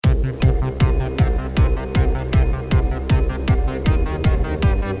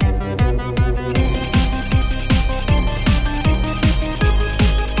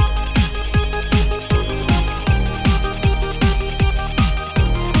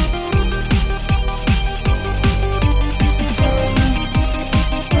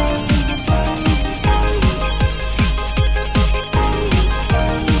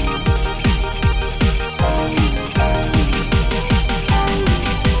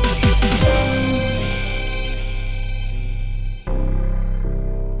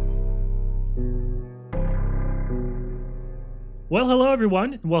Well, hello,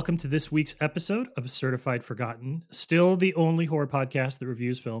 everyone, and welcome to this week's episode of Certified Forgotten, still the only horror podcast that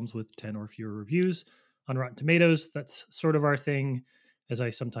reviews films with 10 or fewer reviews on Rotten Tomatoes. That's sort of our thing. As I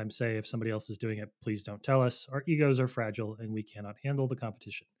sometimes say, if somebody else is doing it, please don't tell us. Our egos are fragile and we cannot handle the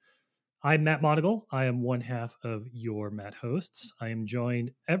competition. I'm Matt Monagle. I am one half of your Matt hosts. I am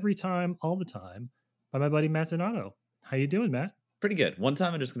joined every time, all the time, by my buddy Matt Donato. How you doing, Matt? Pretty good. One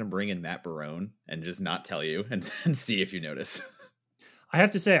time I'm just going to bring in Matt Barone and just not tell you and see if you notice. I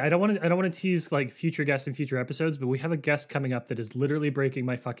have to say, I don't want to tease like future guests in future episodes, but we have a guest coming up that is literally breaking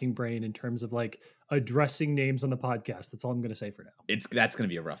my fucking brain in terms of like addressing names on the podcast. That's all I'm going to say for now. That's going to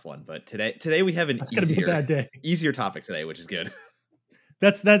be a rough one, but today we have an That's going to be a bad day. Easier topic today, which is good.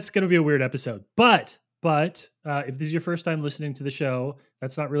 That's going to be a weird episode. But if this is your first time listening to the show,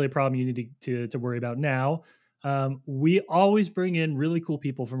 that's not really a problem you need to worry about now. We always bring in really cool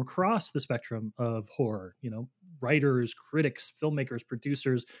people from across the spectrum of horror, writers, critics, filmmakers,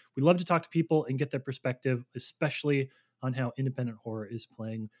 producers. We love to talk to people and get their perspective, especially on how independent horror is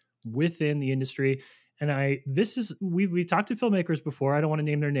playing within the industry. And we've talked to filmmakers before. I don't want to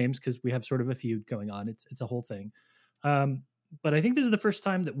name their names because we have sort of a feud going on. It's a whole thing. But I think this is the first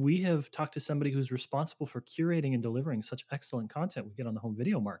time that we have talked to somebody who's responsible for curating and delivering such excellent content we get on the home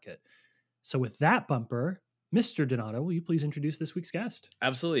video market. So with that bumper, Mr. Donato, will you please introduce this week's guest?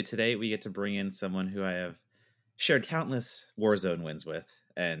 Absolutely. Today we get to bring in someone who I have shared countless Warzone wins with,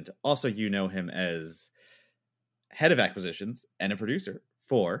 and also you know him as head of acquisitions and a producer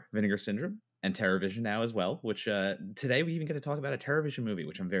for Vinegar Syndrome and TerrorVision now as well, which today we even get to talk about a TerrorVision movie,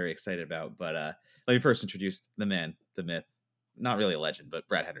 which I'm very excited about. But let me first introduce the man, the myth, not really a legend, but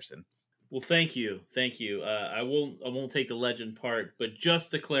Brad Henderson. Well, thank you. I won't take the legend part, but just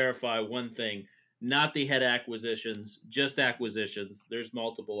to clarify one thing, not the head acquisitions, just acquisitions. There's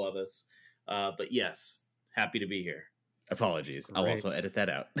multiple of us, but yes, happy to be here. Apologies. Great. I'll also edit that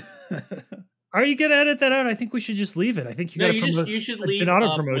out. Are you going to edit that out? I think we should just leave it. I think you should leave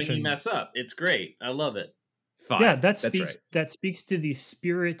Donato promotion when you mess up. It's great. I love it. Fine. Yeah, that speaks to the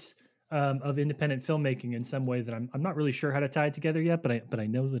spirit of independent filmmaking in some way that I'm not really sure how to tie it together yet, but I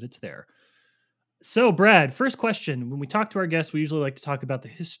know that it's there. So, Brad, first question. When we talk to our guests, we usually like to talk about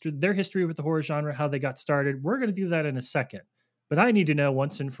their history with the horror genre, how they got started. We're going to do that in a second. But I need to know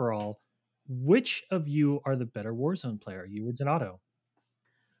once and for all, which of you are the better Warzone player, you or Donato?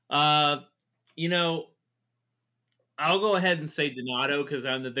 I'll go ahead and say Donato because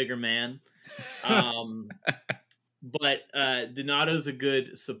I'm the bigger man. But Donato's a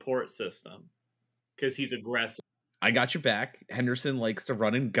good support system because he's aggressive. I got your back. Henderson likes to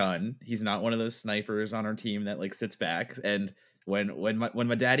run and gun. He's not one of those snipers on our team that like sits back. And when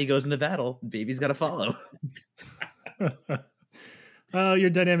my daddy goes into battle, baby's got to follow. Oh,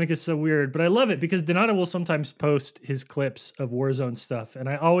 your dynamic is so weird, but I love it because Donato will sometimes post his clips of Warzone stuff. And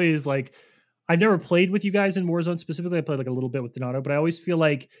I always I've never played with you guys in Warzone specifically. I played like a little bit with Donato, but I always feel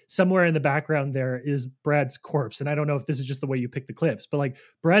like somewhere in the background there is Brad's corpse. And I don't know if this is just the way you pick the clips, but like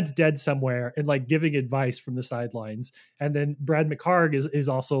Brad's dead somewhere and like giving advice from the sidelines. And then Brad McHarg is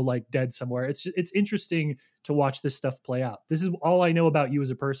also like dead somewhere. It's interesting to watch this stuff play out. This is all I know about you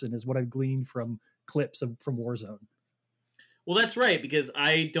as a person is what I've gleaned from clips from Warzone. Well, that's right, because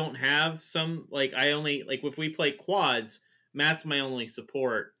I don't have I only, if we play quads, Matt's my only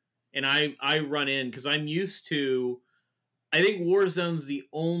support, and I run in, because I'm used to, I think Warzone's the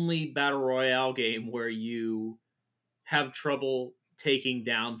only Battle Royale game where you have trouble taking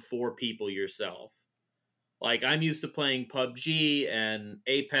down 4 people yourself. Like, I'm used to playing PUBG and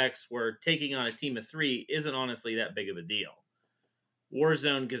Apex, where taking on a team of 3 isn't honestly that big of a deal.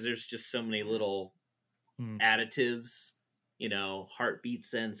 Warzone, because there's just so many little additives, heartbeat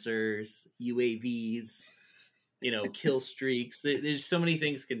sensors, UAVs, kill streaks. There's so many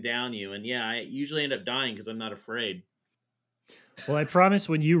things can down you. And yeah, I usually end up dying because I'm not afraid. Well, I promise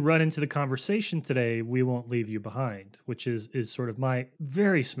when you run into the conversation today, we won't leave you behind, which is sort of my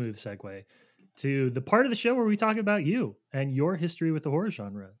very smooth segue to the part of the show where we talk about you and your history with the horror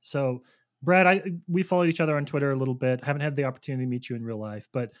genre. So, Brad, we followed each other on Twitter a little bit. Haven't had the opportunity to meet you in real life,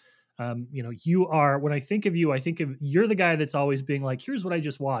 but you are, when I think of you're the guy that's always being like, here's what I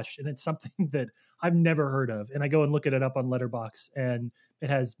just watched. And it's something that I've never heard of. And I go and look at it up on Letterboxd, and it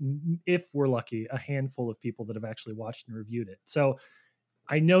has, if we're lucky, a handful of people that have actually watched and reviewed it. So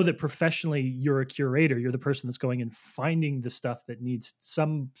I know that professionally you're a curator. You're the person that's going and finding the stuff that needs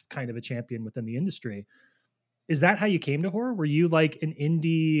some kind of a champion within the industry. Is that how you came to horror? Were you like an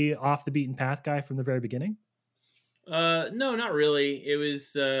indie off the beaten path guy from the very beginning? No, not really. It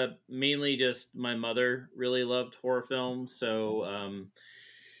was mainly just my mother really loved horror films, so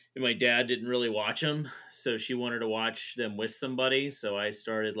my dad didn't really watch them, so she wanted to watch them with somebody. So I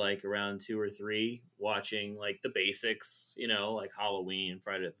started like around 2 or 3 watching like the basics, like Halloween,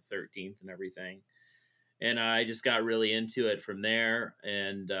 Friday the 13th, and everything. And I just got really into it from there.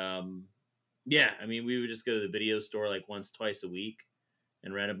 And yeah, I mean, we would just go to the video store like once, twice a week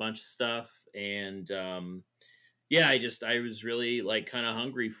and rent a bunch of stuff. And yeah, I was really like kind of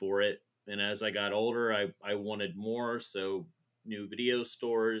hungry for it. And as I got older, I wanted more. So new video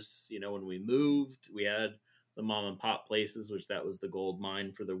stores, when we moved, we had the mom and pop places, which that was the gold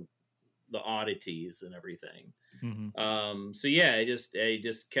mine for the oddities and everything. Mm-hmm. So yeah, I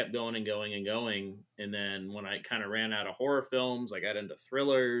just kept going and going and going. And then when I kind of ran out of horror films, I got into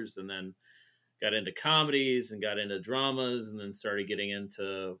thrillers, and then got into comedies, and got into dramas, and then started getting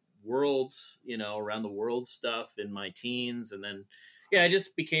into world, around the world stuff in my teens. And then, yeah, I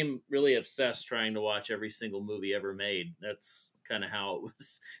just became really obsessed trying to watch every single movie ever made. That's kind of how it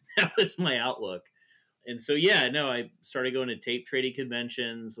was. That was my outlook. And so, yeah, no, I started going to tape trading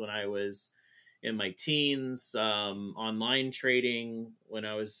conventions when I was in my teens, online trading when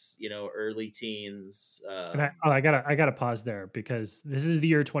I was, early teens. And I gotta pause there because this is the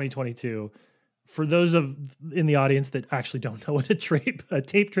year 2022. For those of in the audience that actually don't know what a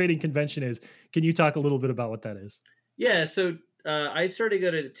tape trading convention is, can you talk a little bit about what that is? Yeah, so I started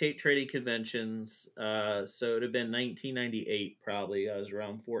going to tape trading conventions. So it would have been 1998, probably. I was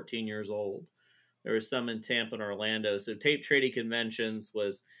around 14 years old. There was some in Tampa and Orlando. So tape trading conventions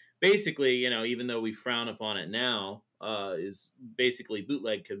was basically, even though we frown upon it now, is basically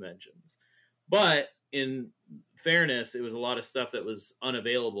bootleg conventions. But in fairness, it was a lot of stuff that was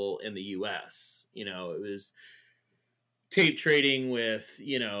unavailable in the U.S. It was tape trading with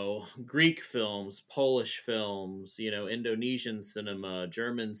Greek films, Polish films, Indonesian cinema,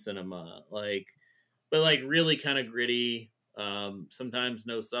 German cinema, but like really kind of gritty, sometimes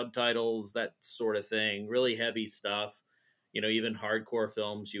no subtitles, that sort of thing, really heavy stuff. Even hardcore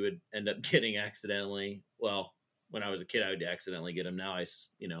films you would end up getting accidentally. Well, when I was a kid I would accidentally get them. Now I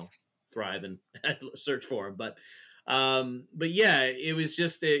thrive and search for them. But yeah, it was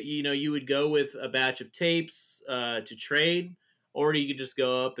just you would go with a batch of tapes to trade, or you could just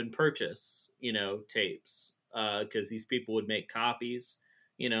go up and purchase tapes because these people would make copies.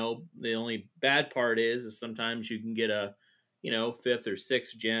 The only bad part is sometimes you can get a fifth or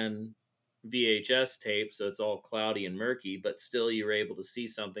sixth gen VHS tape, so it's all cloudy and murky, but still you were able to see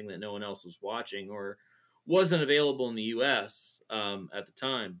something that no one else was watching or wasn't available in the US at the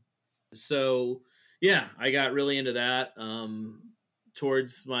time. So yeah, I got really into that.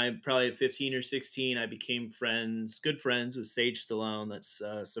 Towards my probably 15 or 16, I became good friends with Sage Stallone. That's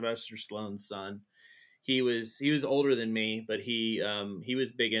Sylvester Stallone's son. He was older than me, but he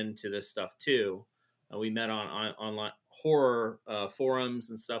was big into this stuff too. We met on online horror forums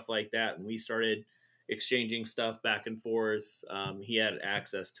and stuff like that, and we started exchanging stuff back and forth. He had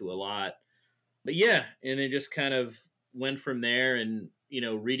access to a lot, but yeah, and it just kind of went from there. And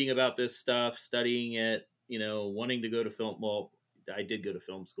reading about this stuff, studying it, wanting to go to film. Well, I did go to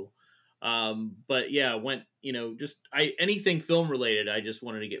film school, but yeah, went just anything film related. I just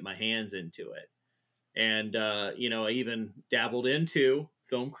wanted to get my hands into it. And I even dabbled into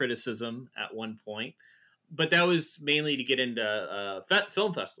film criticism at one point, but that was mainly to get into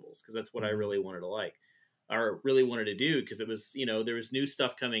film festivals because that's what I really wanted to like, or really wanted to do, because it was there was new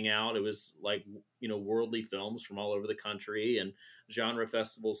stuff coming out. It was like worldly films from all over the country, and genre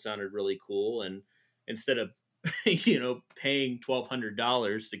festivals sounded really cool. And instead of paying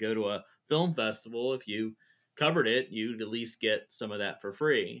 $1,200 to go to a film festival, if you covered it, you'd at least get some of that for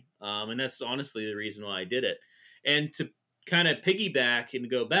free. And that's honestly the reason why I did it. And to kind of piggyback and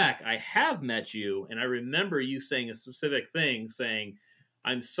go back, I have met you, and I remember you saying a specific thing, saying,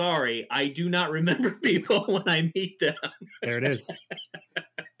 "I'm sorry, I do not remember people when I meet them." There it is.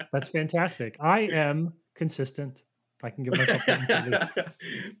 That's fantastic. I am consistent. I can give myself that.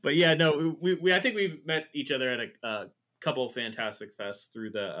 But yeah, no, we I think we've met each other at a couple of Fantastic Fests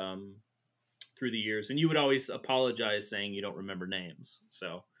through the years, and you would always apologize saying you don't remember names.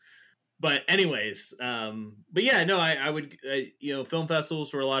 So, but anyways, but yeah, no, I would, film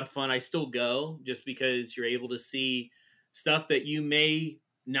festivals were a lot of fun. I still go just because you're able to see stuff that you may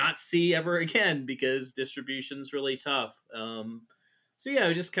not see ever again because distribution's really tough. So yeah, it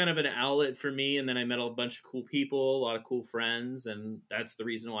was just kind of an outlet for me. And then I met a bunch of cool people, a lot of cool friends. And that's the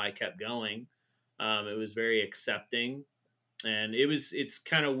reason why I kept going. It was very accepting, and it's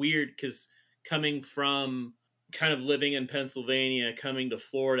kind of weird because coming from kind of living in Pennsylvania, coming to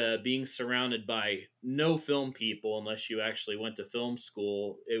Florida, being surrounded by no film people unless you actually went to film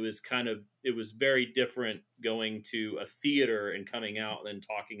school, it was very different going to a theater and coming out and then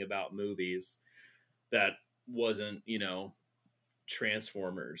talking about movies that wasn't,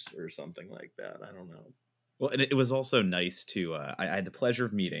 Transformers or something like that. I don't know. Well, and it was also nice to I had the pleasure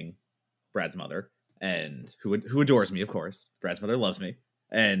of meeting Brad's mother, and who adores me, of course. Brad's mother loves me,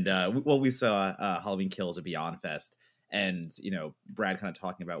 and we saw Halloween Kills at Beyond Fest, and Brad kind of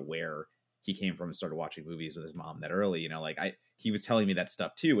talking about where he came from and started watching movies with his mom that early. He was telling me that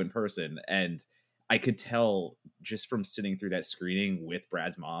stuff too in person, and I could tell just from sitting through that screening with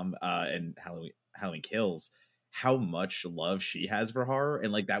Brad's mom and Halloween Kills how much love she has for horror,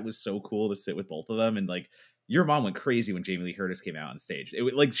 and like that was so cool to sit with both of them, and like your mom went crazy when Jamie Lee Curtis came out on stage. It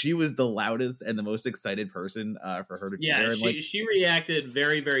was like she was the loudest and the most excited person for her to be there. And she reacted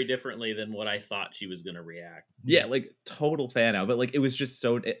very, very differently than what I thought she was going to react. Yeah, like total fan out. But like it was just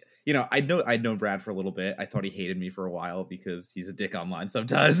so. I'd known Brad for a little bit. I thought he hated me for a while because he's a dick online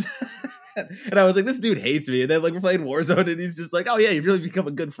sometimes. And I was like, this dude hates me. And then like we're playing Warzone, and he's just like, oh yeah, you've really become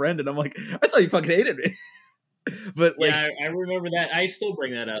a good friend. And I'm like, I thought you fucking hated me. But like, yeah, I remember that. I still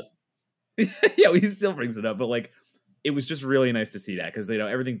bring that up. Yeah, he still brings it up, but like it was just really nice to see that because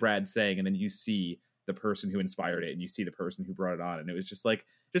everything Brad's saying, and then you see the person who inspired it, and you see the person who brought it on, and it was just a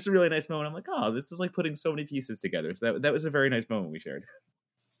really nice moment. I'm like, oh, this is like putting so many pieces together. So that was a very nice moment we shared.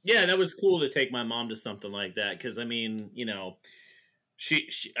 Yeah, that was cool to take my mom to something like that because I mean, she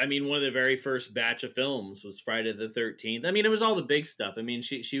I mean, one of the very first batch of films was Friday the 13th. I mean, it was all the big stuff. I mean,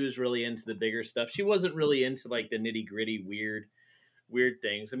 she was really into the bigger stuff. She wasn't really into like the nitty gritty weird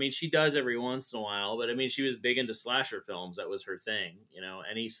things. I mean, she does every once in a while, but I mean, she was big into slasher films. That was her thing.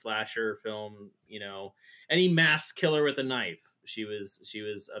 Any slasher film, any mass killer with a knife, she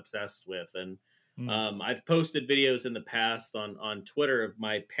was obsessed with. And I've posted videos in the past on Twitter of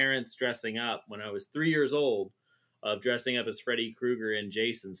my parents dressing up when I was 3 years old, of dressing up as Freddy Krueger and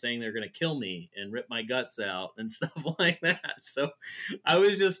Jason, saying they're going to kill me and rip my guts out and stuff like that. So I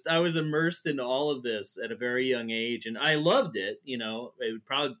was immersed in all of this at a very young age, and I loved it. It would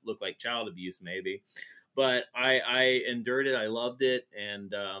probably look like child abuse maybe, but I endured it. I loved it.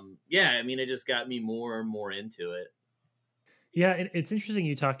 And yeah, I mean, it just got me more and more into it. Yeah, it's interesting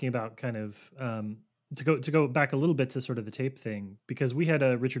you talking about kind of to go back a little bit to sort of the tape thing, because we had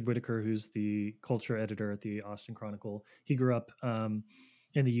Richard Whitaker, who's the culture editor at the Austin Chronicle. He grew up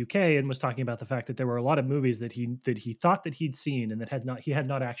in the UK and was talking about the fact that there were a lot of movies that he thought that he'd seen and that he had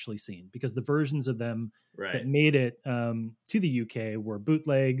not actually seen, because the versions of them that made it to the UK were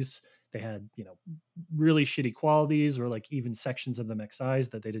bootlegs. They had really shitty qualities, or like even sections of them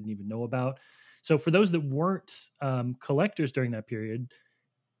excised that they didn't even know about. So for those that weren't collectors during that period,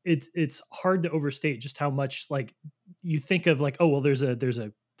 it's hard to overstate just how much, like, you think of like, oh well, there's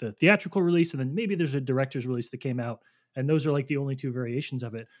the theatrical release, and then maybe there's a director's release that came out, and those are like the only two variations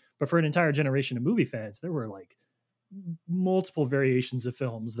of it. But for an entire generation of movie fans, there were like multiple variations of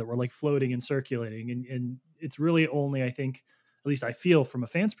films that were like floating and circulating, and it's really only, I think, at least I feel from a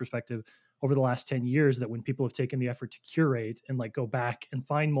fan's perspective, over the last 10 years that when people have taken the effort to curate and like go back and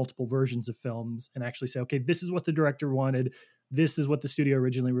find multiple versions of films and actually say, okay, this is what the director wanted, this is what the studio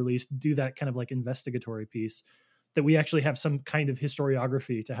originally released, do that kind of like investigatory piece, that we actually have some kind of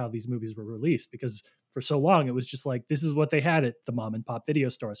historiography to how these movies were released. Because for so long it was just like, this is what they had at the mom and pop video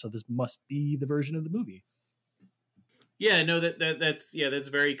store, so this must be the version of the movie. Yeah, no, that's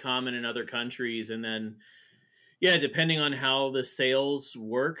very common in other countries. And then yeah, depending on how the sales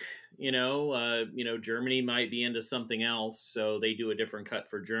work, Germany might be into something else, so they do a different cut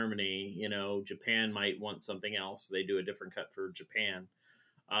for Germany. Japan might want something else, so they do a different cut for Japan.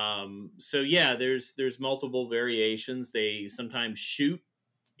 So yeah, there's multiple variations. They sometimes shoot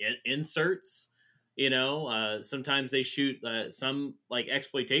inserts. Sometimes they shoot some, like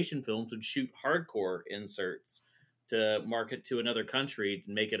exploitation films would shoot hardcore inserts to market to another country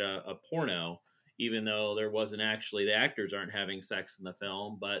to make it a porno, even though there wasn't actually, the actors aren't having sex in the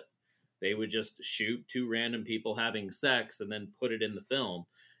film, but they would just shoot two random people having sex and then put it in the film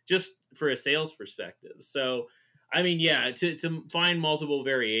just for a sales perspective. So, I mean, yeah, to find multiple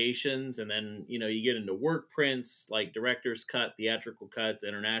variations, and then, you get into work prints, like director's cut, theatrical cuts,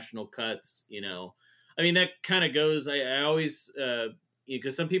 international cuts, I mean, that kind of goes, I always,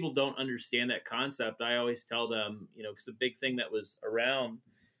 because some people don't understand that concept. I always tell them, because a big thing that was around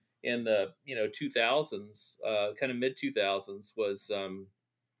in the 2000s, kind of mid 2000s, was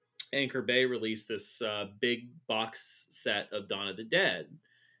Anchor Bay released this big box set of Dawn of the Dead,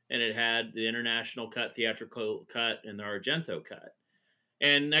 and it had the international cut, theatrical cut, and the Argento cut,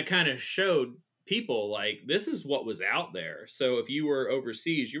 and that kind of showed people like this is what was out there. So if you were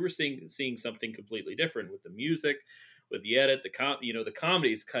overseas, you were seeing something completely different with the music, with the edit, the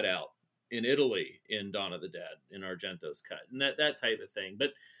comedy's cut out in Italy in Dawn of the Dead, in Argento's cut, and that type of thing.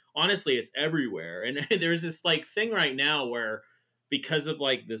 But honestly, it's everywhere. And there's this like thing right now where because of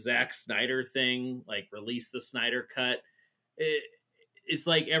like the Zack Snyder thing, like release the Snyder cut, it's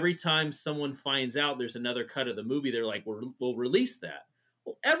like every time someone finds out there's another cut of the movie, they're like, we'll release that.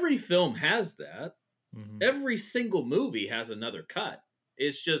 Well, every film has that. Mm-hmm. Every single movie has another cut.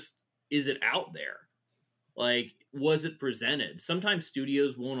 It's just, is it out there? Like, was it presented? Sometimes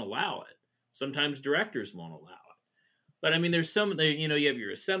studios won't allow it. Sometimes directors won't allow it. But I mean, there's some, you know, you have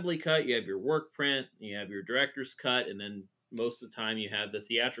your assembly cut, you have your work print, you have your director's cut, and then most of the time you have the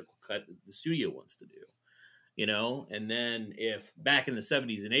theatrical cut that the studio wants to do. You know, and then if back in the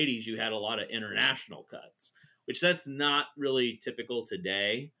 70s and 80s, you had a lot of international cuts, which that's not really typical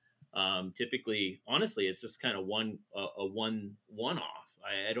today. Typically, honestly, it's just kind of one-off.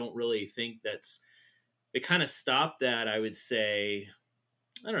 I don't really think they kind of stopped that. I would say,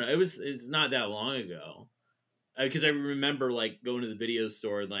 I don't know. It's not that long ago because I remember like going to the video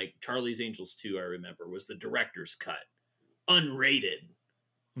store and like Charlie's Angels 2, I remember was the director's cut, unrated.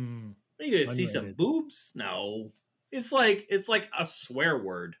 Mm. Are you gonna see some boobs? No. It's like a swear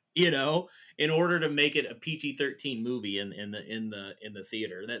word, you know, in order to make it a PG-13 movie in the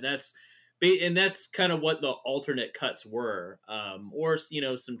theater. That's kind of what the alternate cuts were. Or you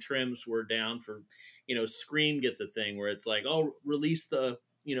know, some trims were down for, you know, Scream gets a thing where it's like, oh, release the,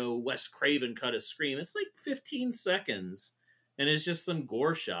 you know, Wes Craven cut of Scream. It's like 15 seconds and it's just some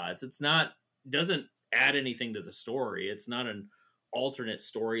gore shots. Doesn't add anything to the story. It's not an alternate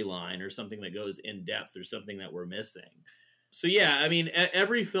storyline or something that goes in depth or something that we're missing. So yeah, I mean,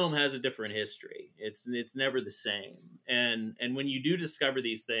 every film has a different history. It's never the same. And when you do discover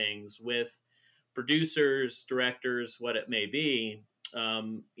these things with producers, directors, what it may be,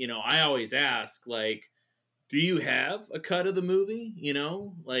 you know, I always ask, like, do you have a cut of the movie? You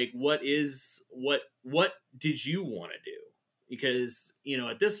know, like what did you want to do? Because, you know,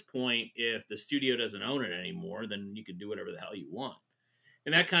 at this point, if the studio doesn't own it anymore, then you can do whatever the hell you want.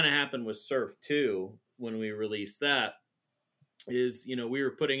 And that kind of happened with Surf 2 when we released that. Is, you know, we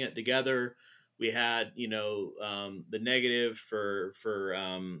were putting it together. We had, you know, the negative for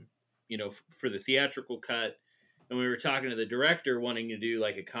you know, for the theatrical cut. And we were talking to the director wanting to do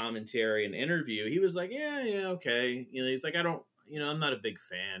like a commentary and interview. He was like, yeah, okay. You know, he's like, I'm not a big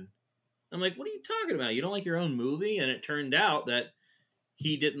fan. I'm like, what are you talking about? You don't like your own movie? And it turned out that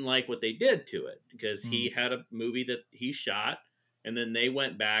he didn't like what they did to it because he had a movie that he shot, and then they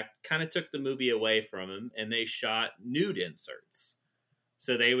went back, kind of took the movie away from him, and they shot nude inserts.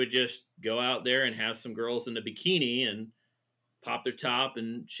 So they would just go out there and have some girls in a bikini and pop their top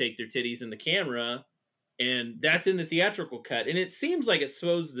and shake their titties in the camera. And that's in the theatrical cut. And it seems like it's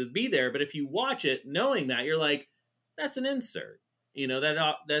supposed to be there, but if you watch it knowing that, you're like, that's an insert. You know,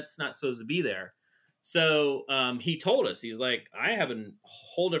 that's not supposed to be there. So he told us, he's like, I have a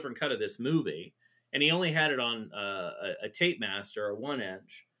whole different cut of this movie. And he only had it on a tape master, a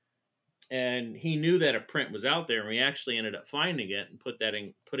 1-inch. And he knew that a print was out there. And we actually ended up finding it and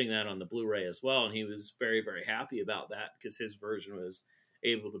putting that on the Blu-ray as well. And he was very, very happy about that because his version was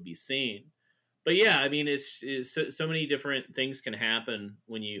able to be seen. But yeah, I mean, it's so many different things can happen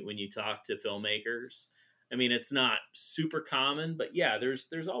when you talk to filmmakers. I mean, it's not super common, but yeah,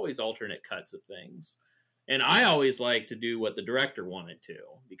 there's always alternate cuts of things. And I always like to do what the director wanted to,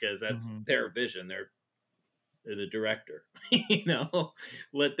 because that's their vision. They're the director, you know,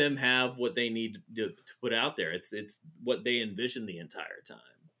 let them have what they need to put out there. It's what they envision the entire time.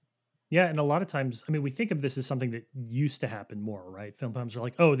 Yeah, and a lot of times, I mean, we think of this as something that used to happen more, right? Film films are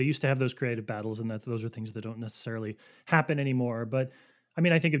like, oh, they used to have those creative battles, and those are things that don't necessarily happen anymore. But I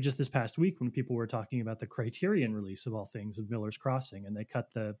mean, I think of just this past week when people were talking about the Criterion release of all things of Miller's Crossing, and they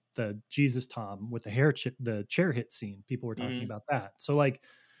cut the Jesus Tom with the chair hit scene. People were talking about that. So like,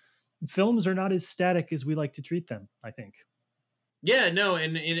 films are not as static as we like to treat them, I think. Yeah, no,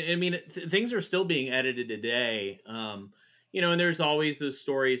 and I mean, things are still being edited today. You know, and there's always those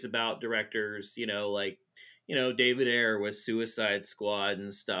stories about directors, you know, like, you know, David Ayer with Suicide Squad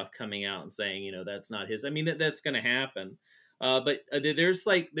and stuff coming out and saying, you know, that's not his. I mean, that's going to happen. But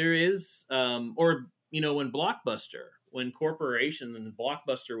there is, or, you know, when Corporation and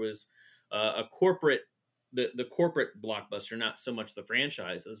Blockbuster was a corporate, the corporate Blockbuster, not so much the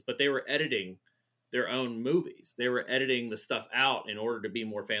franchises, but they were editing their own movies. They were editing the stuff out in order to be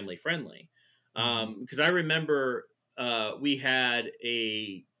more family friendly. Because I remember we had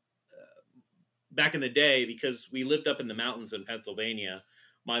back in the day, because we lived up in the mountains in Pennsylvania,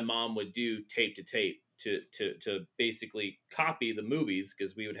 my mom would do tape to tape to basically copy the movies,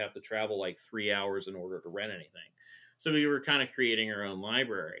 because we would have to travel like 3 hours in order to rent anything. So we were kind of creating our own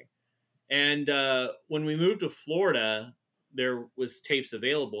library. And when we moved to Florida, there was tapes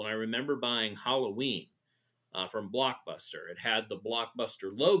available, and I remember buying Halloween from Blockbuster. It had the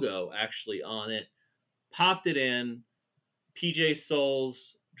Blockbuster logo actually on it. Popped it in. PJ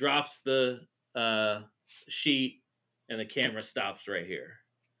Souls drops the sheet, and the camera stops right here.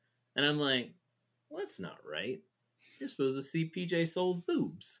 And I'm like, well, that's not right. You're supposed to see PJ Souls'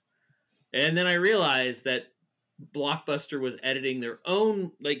 boobs. And then I realized that Blockbuster was editing their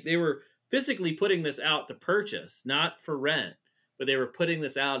own, like they were physically putting this out to purchase, not for rent, but they were putting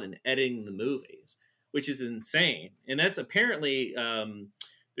this out and editing the movies, which is insane. And that's apparently,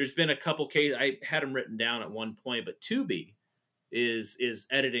 there's been a couple cases, I had them written down at one point, but Tubi is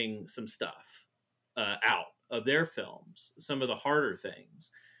editing some stuff out of their films, some of the harder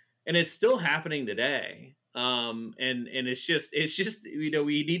things, and it's still happening today. And it's just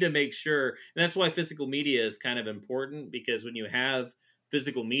we need to make sure, and that's why physical media is kind of important, because when you have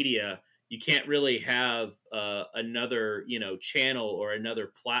physical media, you can't really have another channel or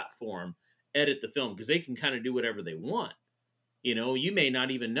another platform edit the film, because they can kind of do whatever they want. You may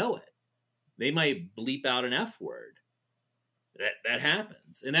not even know it. They might bleep out an F word. That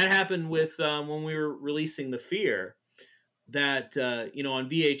happens, and that happened with when we were releasing The Fear. That on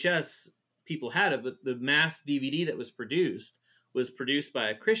VHS people had it, but the mass DVD that was produced by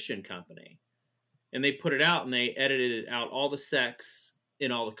a Christian company, and they put it out and they edited out all the sex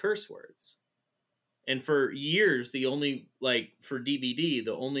and all the curse words. And for years, the only for DVD,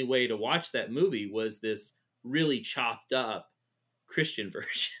 the only way to watch that movie was this really chopped up Christian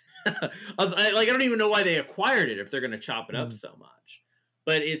version. I don't even know why they acquired it if they're going to chop it up so much.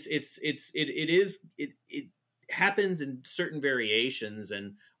 But it happens in certain variations,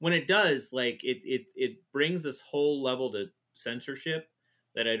 and when it does, it brings this whole level to censorship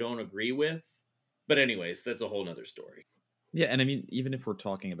that I don't agree with. But anyways, that's a whole nother story. Yeah, and I mean, even if we're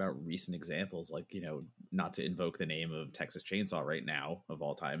talking about recent examples, not to invoke the name of Texas Chainsaw right now of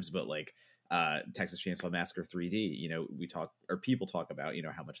all times, but Texas Chainsaw Massacre 3D, people talk about,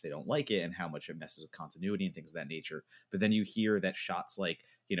 how much they don't like it and how much it messes with continuity and things of that nature. But then you hear that shots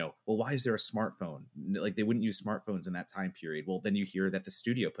well, why is there a smartphone? They wouldn't use smartphones in that time period. Well, then you hear that the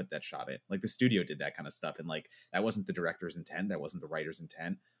studio put that shot in. The studio did that kind of stuff. And that wasn't the director's intent. That wasn't the writer's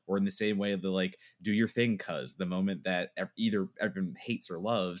intent. Or in the same way, do your thing, cuz the moment that either everyone hates or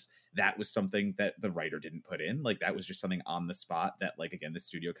loves, that was something that the writer didn't put in. That was just something on the spot that, again, the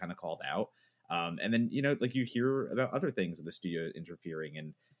studio kind of called out. And then, you hear about other things of the studio interfering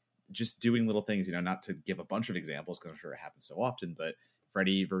and just doing little things, not to give a bunch of examples, because I'm sure it happens so often, but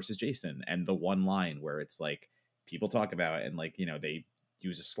Freddy versus Jason, and the one line where it's people talk about it and they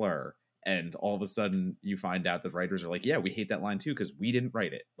use a slur, and all of a sudden you find out the writers are yeah, we hate that line too, because we didn't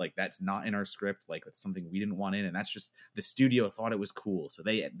write it. That's not in our script. That's something we didn't want in, and that's just the studio thought it was cool, so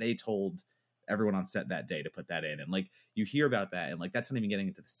they told everyone on set that day to put that in. And you hear about that, and that's not even getting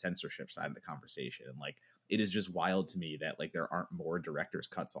into the censorship side of the conversation. And it is just wild to me that there aren't more director's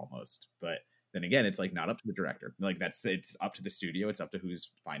cuts almost. But then again, it's not up to the director. It's up to the studio. It's up to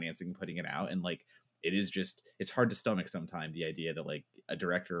who's financing putting it out. And it is just, it's hard to stomach sometimes the idea that a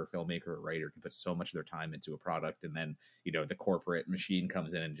director or filmmaker or writer can put so much of their time into a product, and then the corporate machine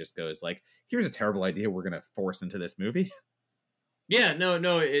comes in and just goes here's a terrible idea we're gonna force into this movie. Yeah, no.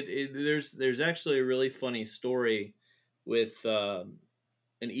 There's actually a really funny story with an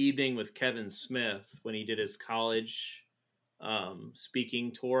evening with Kevin Smith when he did his college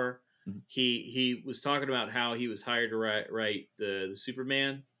speaking tour. Mm-hmm. He was talking about how he was hired to write the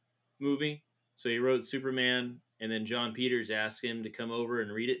Superman movie. So he wrote Superman, and then John Peters asked him to come over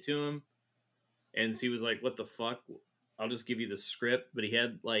and read it to him. And so he was like, what the fuck? I'll just give you the script. But he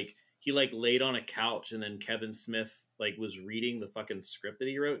had he laid on a couch, and then Kevin Smith was reading the fucking script that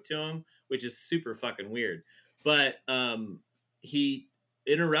he wrote to him, which is super fucking weird. But he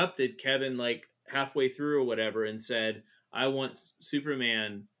interrupted Kevin halfway through or whatever and said, I want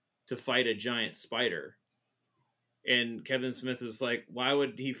Superman to fight a giant spider. And Kevin Smith is like, why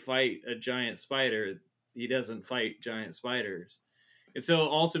would he fight a giant spider? He doesn't fight giant spiders. And so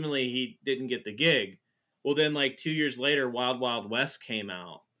ultimately he didn't get the gig. Well, then 2 years later, Wild Wild West came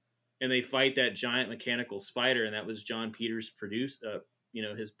out, and they fight that giant mechanical spider. And that was John Peters'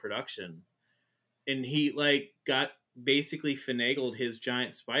 his production. And he got basically finagled his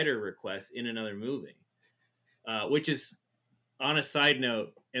giant spider request in another movie, which is, on a side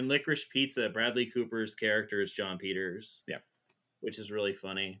note, in Licorice Pizza, Bradley Cooper's character is John Peters. Yeah. Which is really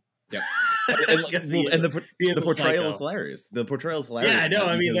funny. Yep. And, He is the a portrayal psycho. is hilarious. The portrayal is hilarious. Yeah, no,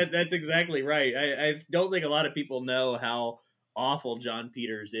 I mean because- that's exactly right. I don't think a lot of people know how awful John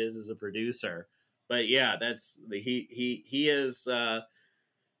Peters is as a producer, but yeah, he is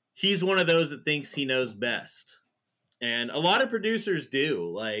he's one of those that thinks he knows best. And a lot of producers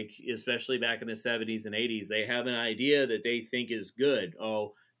do, like, especially back in the 70s and 80s, they have an idea that they think is good.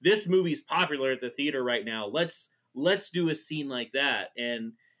 Oh, this movie's popular at the theater right now. Let's do a scene like that.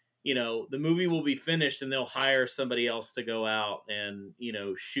 And, you know, the movie will be finished and they'll hire somebody else to go out and, you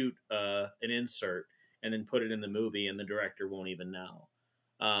know, shoot an insert and then put it in the movie, and the director won't even know.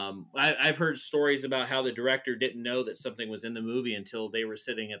 I've heard stories about how the director didn't know that something was in the movie until they were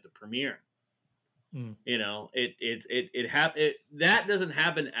sitting at the premiere. You know, that doesn't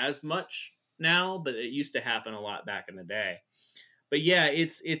happen as much now, but it used to happen a lot back in the day. But yeah,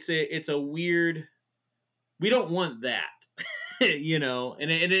 it's a weird. We don't want that, you know,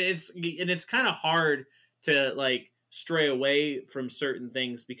 and it's kind of hard to like stray away from certain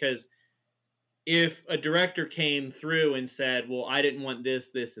things, because if a director came through and said, "Well, I didn't want this,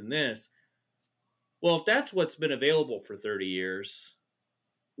 this, and this," well, if that's what's been available for 30 years.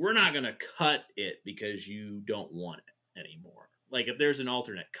 We're not going to cut it because you don't want it anymore. Like, if there's an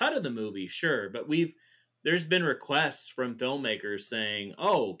alternate cut of the movie, sure, but there's been requests from filmmakers saying,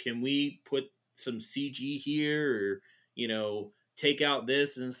 "Oh, can we put some CG here, or, you know, take out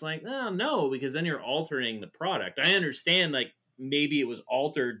this?" And it's like, no, because then you're altering the product. I understand, like, maybe it was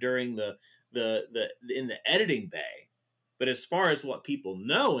altered during the in the editing bay, but as far as what people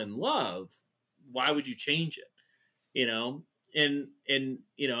know and love, why would you change it? You know, and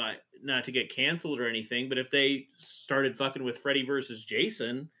you know, not to get canceled or anything, but if they started fucking with Freddy versus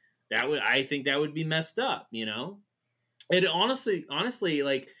Jason, I think that would be messed up, you know. And honestly,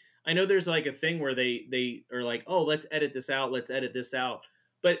 like, I know there's like a thing where they are like, "Oh, let's edit this out,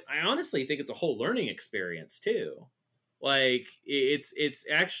 but I honestly think it's a whole learning experience too. Like, it's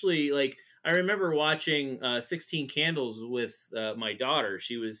actually, like, I remember watching 16 Candles with my daughter.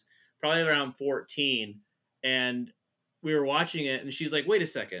 She was probably around 14, and we were watching it, and she's like, "Wait a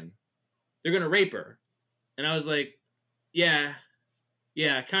second, they're gonna rape her," and I was like, "Yeah,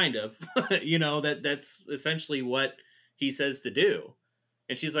 kind of." You know, that's essentially what he says to do,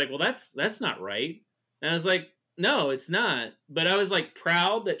 and she's like, "Well, that's not right," and I was like, "No, it's not," but I was like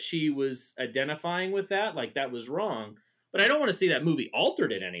proud that she was identifying with that, like that was wrong, but I don't want to see that movie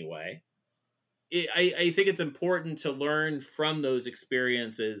altered in any way. I think it's important to learn from those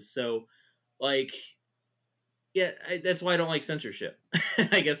experiences. So, like, yeah, that's why I don't like censorship.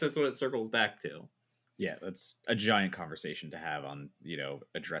 I guess that's what it circles back to. Yeah, that's a giant conversation to have on, you know,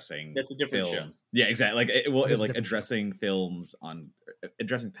 addressing That's a different show. films. Yeah, exactly. Like, That is a like different addressing films on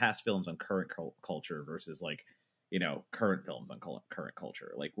addressing past films on current culture versus, like, you know, current films on current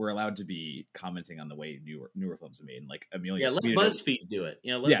culture. Like, we're allowed to be commenting on the way newer films are made. And, like, Amelia, Yeah, let BuzzFeed do it.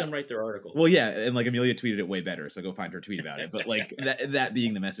 You know, let them write their articles. Well, yeah, and like Amelia tweeted it way better, so go find her tweet about it. But like that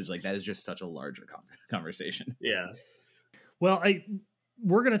being the message, like, that is just such a larger conversation. Yeah. Well,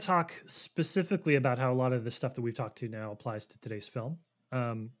 we're going to talk specifically about how a lot of the stuff that we've talked to now applies to today's film.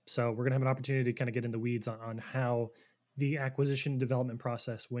 So we're going to have an opportunity to kind of get in the weeds on how the acquisition and development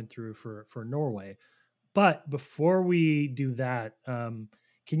process went through for Norway. But before we do that, can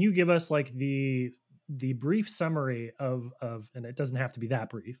you give us like the brief summary of, and it doesn't have to be that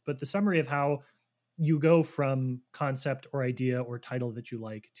brief, but the summary of how you go from concept or idea or title that you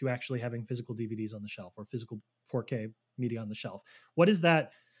like to actually having physical DVDs on the shelf or physical 4K media on the shelf? What is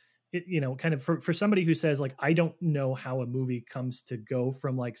that? You know, kind of for somebody who says, like, I don't know how a movie comes to go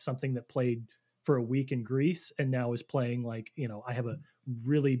from like something that played for a week in Greece and now is playing, like, you know, I have a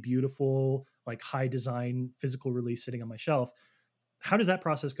really beautiful, like, high design physical release sitting on my shelf. How does that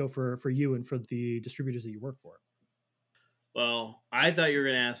process go for you and for the distributors that you work for? Well, I thought you were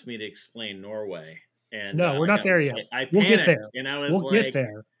going to ask me to explain Norway, and no, we're not there yet. I panicked, we'll get there. And I was get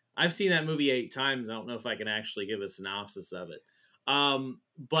there. I've seen that movie 8 times. I don't know if I can actually give a synopsis of it.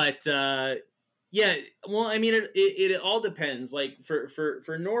 But yeah, well, I mean, it all depends. Like,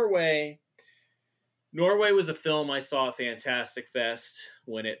 for Norway. Norway was a film I saw at Fantastic Fest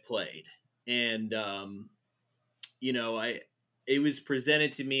when it played, and you know, it was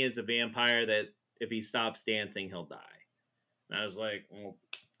presented to me as a vampire that if he stops dancing, he'll die. And I was like, well,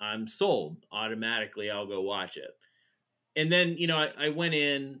 I'm sold. Automatically, I'll go watch it. And then, you know, I went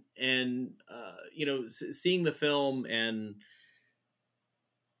in and you know, seeing the film, and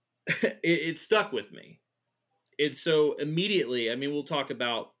it stuck with me. It's so immediately. I mean, we'll talk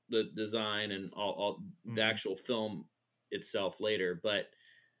about the design and all the actual film itself later, but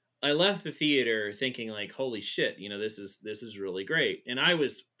I left the theater thinking like, holy shit, this is really great. And I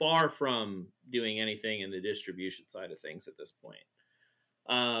was far from doing anything in the distribution side of things at this point.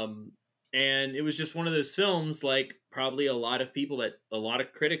 Um, and it was just one of those films, like probably a lot of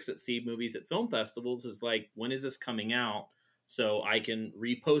critics that see movies at film festivals is like, when is this coming out? So I can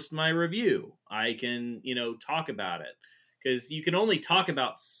repost my review. I can, talk about it, because you can only talk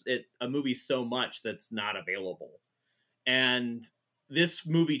about a movie so much that's not available. And this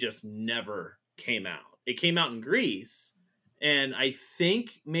movie just never came out. It came out in Greece, and I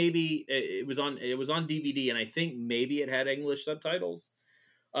think maybe it was on DVD, and I think maybe it had English subtitles,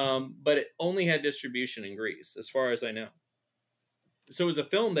 but it only had distribution in Greece, as far as I know. So it was a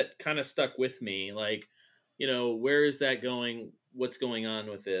film that kind of stuck with me, like, where is that going? What's going on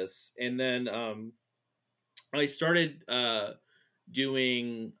with this? And then I started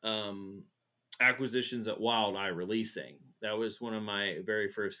doing acquisitions at Wild Eye Releasing. That was one of my very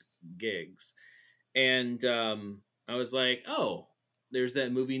first gigs. And I was like, oh, there's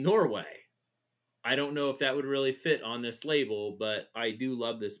that movie Norway. I don't know if that would really fit on this label, but I do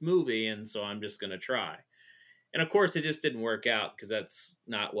love this movie, and so I'm just going to try. And of course, it just didn't work out, because that's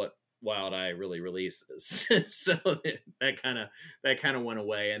not what Wild Eye really releases. So that kind of went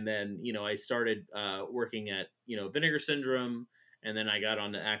away. And then I started working at Vinegar Syndrome, and then I got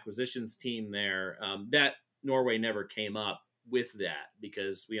on the acquisitions team there. That Norway never came up with that,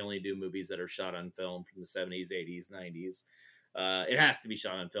 because we only do movies that are shot on film from the 70s, 80s, 90s. It has to be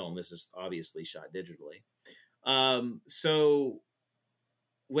shot on film. This is obviously shot digitally. So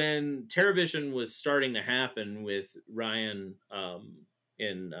when TerraVision was starting to happen with Ryan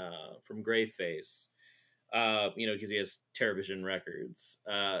in from Graveface, because he has TerraVision Records,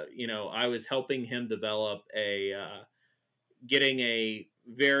 I was helping him develop getting a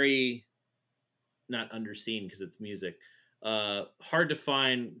very, not underseen because it's music, hard to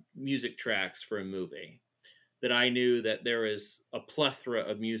find music tracks for a movie, that I knew that there was a plethora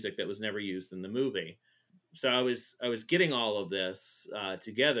of music that was never used in the movie. So I was getting all of this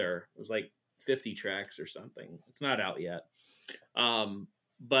together. It was like 50 tracks or something. It's not out yet,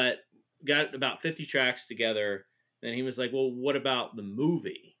 but got about 50 tracks together. And he was like, "Well, what about the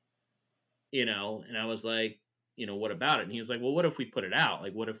movie?" And I was like, "What about it?" And he was like, "Well, what if we put it out?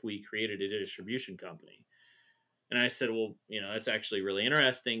 Like, what if we created a distribution company?" And I said, "Well, that's actually really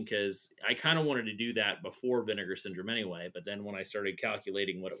interesting, because I kind of wanted to do that before Vinegar Syndrome anyway. But then when I started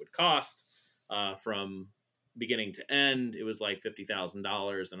calculating what it would cost from beginning to end, it was like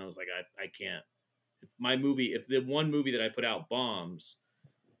 $50,000, and I was like, I can't. If the one movie that I put out bombs,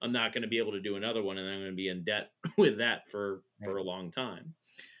 I'm not going to be able to do another one, and I'm going to be in debt with that for a long time."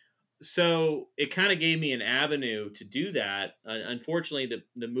 So it kind of gave me an avenue to do that. Unfortunately,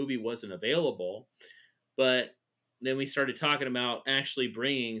 the movie wasn't available, but then we started talking about actually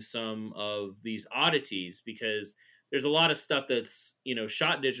bringing some of these oddities, because there's a lot of stuff that's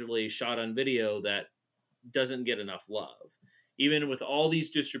shot digitally, shot on video, that doesn't get enough love, even with all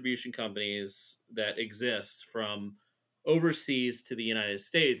these distribution companies that exist from overseas to the United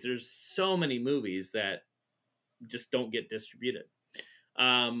States. There's so many movies that just don't get distributed.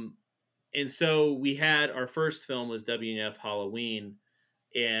 And so we had, our first film was WNF Halloween,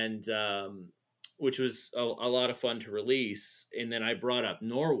 and which was a lot of fun to release. And then I brought up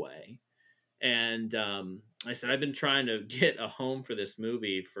Norway, and I said, I've been trying to get a home for this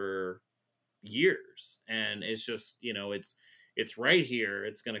movie for years, and it's just it's right here.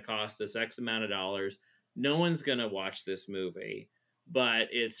 It's going to cost us X amount of dollars. No one's going to watch this movie, but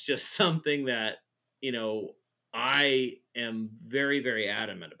it's just something that I am very, very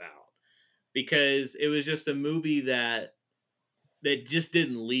adamant about, because it was just a movie that just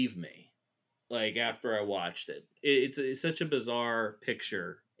didn't leave me. Like, after I watched it, it's such a bizarre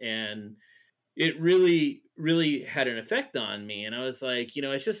picture, and it really, really had an effect on me. And I was like,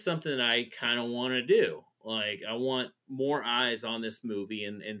 it's just something that I kind of want to do. Like, I want more eyes on this movie,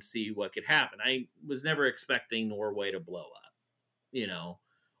 and see what could happen. I was never expecting Norway to blow up.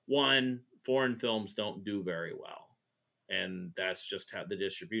 One, foreign films don't do very well, and that's just how the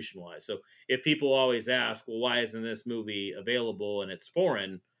distribution wise. So if people always ask, well, why isn't this movie available and it's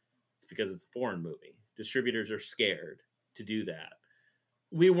foreign? It's because it's a foreign movie. Distributors are scared to do that.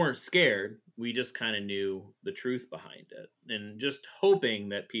 We weren't scared. We just kind of knew the truth behind it, and just hoping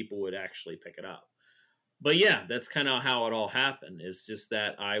that people would actually pick it up. But yeah, that's kind of how it all happened. It's just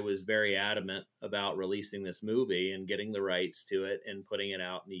that I was very adamant about releasing this movie and getting the rights to it and putting it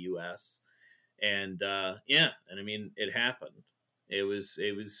out in the US. And and I mean, it happened. It was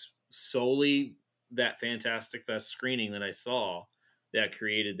solely that Fantastic Fest screening that I saw that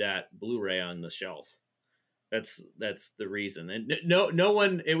created that Blu-ray on the shelf. That's the reason. And no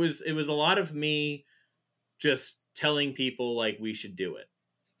one. It was a lot of me just telling people like we should do it.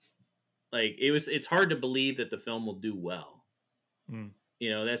 Like it's hard to believe that the film will do well. Mm.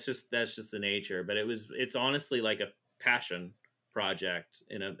 That's just the nature. But it's honestly like a passion project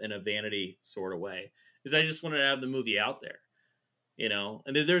in a vanity sort of way, because I just wanted to have the movie out there.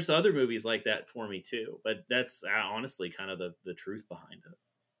 And there's other movies like that for me too, but that's honestly kind of the truth behind it.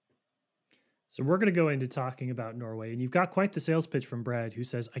 So we're going to go into talking about Norway, and you've got quite the sales pitch from Brad, who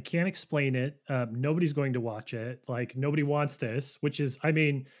says, I can't explain it. Nobody's going to watch it. Like, nobody wants this, which is, I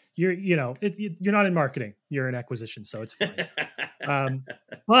mean, you're not in marketing, you're in acquisition, so it's fine.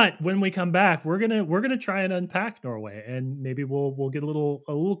 But when we come back, we're going to try and unpack Norway, and maybe we'll get a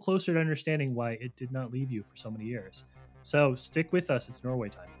little closer to understanding why it did not leave you for so many years. So stick with us. It's Norway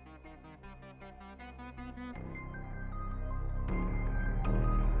time.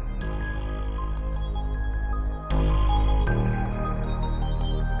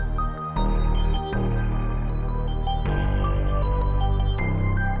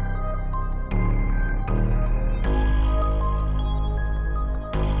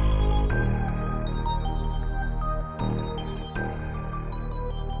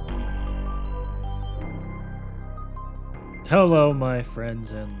 Hello, my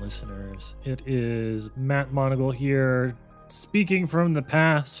friends and listeners. It is Matt Monagle here, speaking from the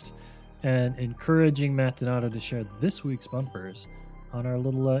past and encouraging Matt Donato to share this week's bumpers on our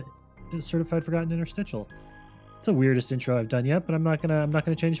little Certified Forgotten Interstitial. It's the weirdest intro I've done yet, but I'm not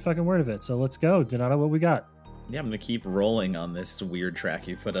gonna change a fucking word of it. So let's go, Donato. What we got? Yeah, I'm gonna keep rolling on this weird track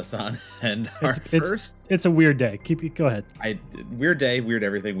you put us on, and it's a weird day. Go ahead. Weird day, weird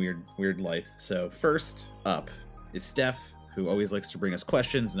everything, weird life. So first up is Steph, who always likes to bring us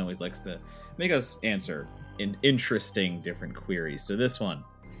questions and always likes to make us answer in interesting different queries. So this one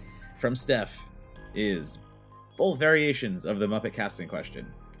from Steph is both variations of the Muppet casting question.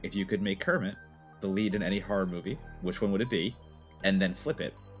 If you could make Kermit the lead in any horror movie, which one would it be? And then flip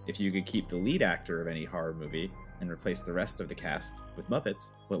it. If you could keep the lead actor of any horror movie and replace the rest of the cast with Muppets,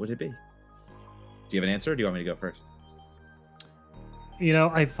 what would it be? Do you have an answer, or do you want me to go first?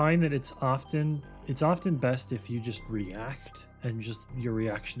 I find that it's often best if you just react and just your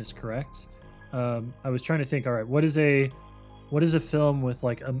reaction is correct. I was trying to think, all right, what is a film with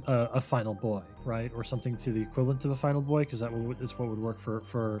like a final boy, right? Or something to the equivalent of a final boy, because that is what would work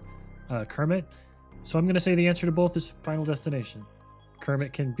for Kermit. So I'm going to say the answer to both is Final Destination.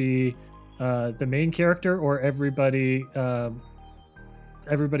 Kermit can be the main character, or everybody else's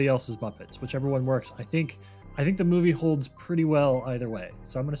Muppets, whichever one works. I think the movie holds pretty well either way.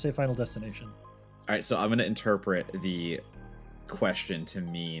 So I'm going to say Final Destination. All right, so I'm going to interpret the question to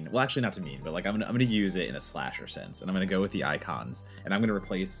mean, well, actually not to mean, but like I'm going to use it in a slasher sense, and I'm going to go with the icons, and I'm going to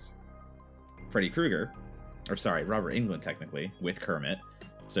replace Freddy Krueger, or sorry, Robert Englund technically, with Kermit,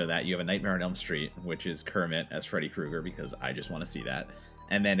 so that you have a Nightmare on Elm Street, which is Kermit as Freddy Krueger, because I just want to see that.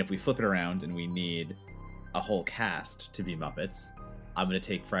 And then if we flip it around and we need a whole cast to be Muppets, I'm going to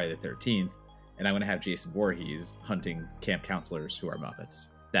take Friday the 13th, and I'm going to have Jason Voorhees hunting camp counselors who are Muppets.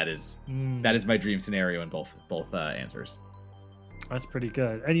 That is my dream scenario in both answers. That's pretty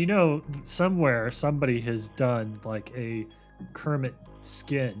good. And somewhere somebody has done like a Kermit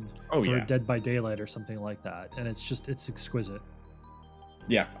skin for Dead by Daylight or something like that, and it's exquisite.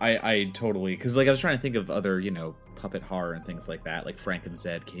 Yeah, I totally, because like I was trying to think of other puppet horror and things like that. Like Frank and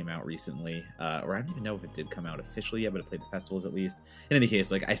Zed came out recently, or I don't even know if it did come out officially yet, but it played the festivals at least. In any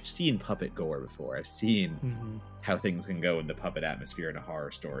case, like I've seen puppet gore before. I've seen how things can go in the puppet atmosphere in a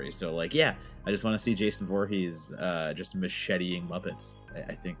horror story. So like, yeah, I just want to see Jason Voorhees just macheteing Muppets.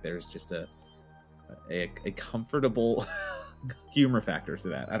 I think there's just a comfortable humor factor to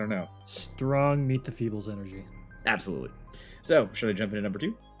that. I don't know. Strong Meet the Feebles energy. Absolutely. So, should I jump into number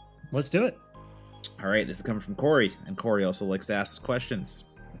 2? Let's do it. All right, this is coming from Corey, and Corey also likes to ask questions.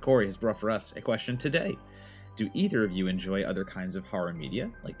 And Corey has brought for us a question today. Do either of you enjoy other kinds of horror media,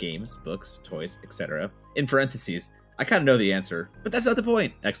 like games, books, toys, etc.? In parentheses, I kind of know the answer, but that's not the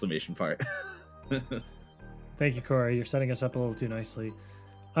point! Exclamation point. Thank you, Corey. You're setting us up a little too nicely.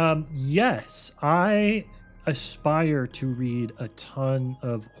 Yes, I aspire to read a ton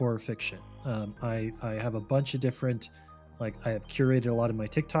of horror fiction. I have a bunch of different, like I have curated a lot of my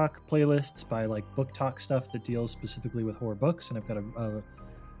TikTok playlists by like book talk stuff that deals specifically with horror books, and I've got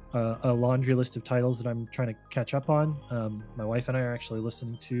a laundry list of titles that I'm trying to catch up on. My wife and I are actually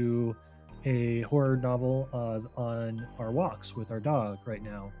listening to a horror novel on our walks with our dog right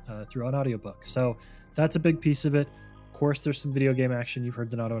now through an audiobook. So that's a big piece of it. Of course, there's some video game action. You've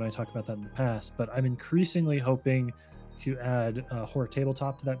heard Donato and I talk about that in the past, but I'm increasingly hoping to add horror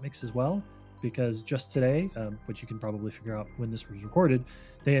tabletop to that mix as well. because just today, which you can probably figure out when this was recorded,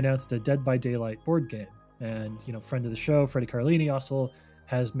 they announced a Dead by Daylight board game. And, friend of the show, Freddie Carlini, also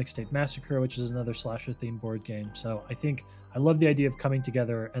has Mixtape Massacre, which is another slasher themed board game. So I love the idea of coming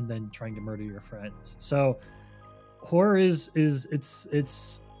together and then trying to murder your friends. So horror is it's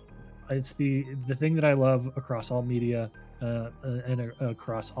the thing that I love across all media and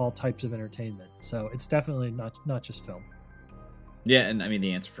across all types of entertainment. So it's definitely not just film. Yeah, and I mean,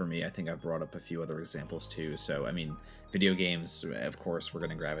 the answer for me, I think I've brought up a few other examples too. So, I mean, video games, of course, we're going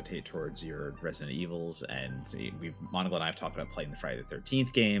to gravitate towards your Resident Evils, and Monagle and I have talked about playing the Friday the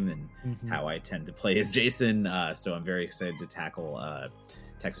 13th game and how I tend to play as Jason. So I'm very excited to tackle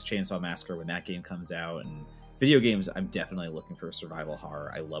Texas Chainsaw Massacre when that game comes out. And video games, I'm definitely looking for survival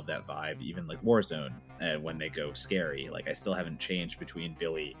horror. I love that vibe. Even like Warzone, when they go scary, like I still haven't changed between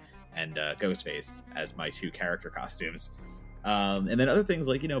Billy and Ghostface as my two character costumes. And then other things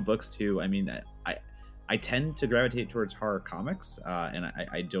like, books too. I mean, I tend to gravitate towards horror comics, and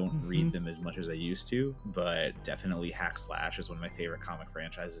I don't read them as much as I used to, but definitely Hack Slash is one of my favorite comic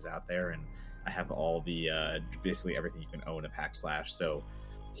franchises out there, and I have all the basically everything you can own of Hack Slash, so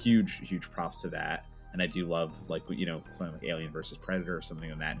huge props to that. And I do love, like, something like Alien versus Predator or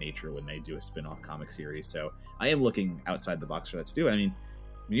something of that nature when they do a spin-off comic series. So I am looking outside the box for that too. I mean,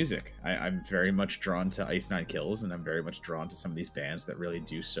 music. I'm very much drawn to Ice Nine Kills, and I'm very much drawn to some of these bands that really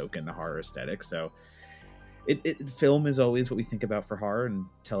do soak in the horror aesthetic. So film is always what we think about for horror, and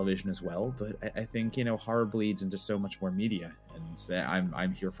television as well. But I think, horror bleeds into so much more media, and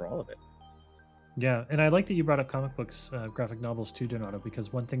I'm here for all of it. Yeah, and I like that you brought up comic books, graphic novels too, Donato,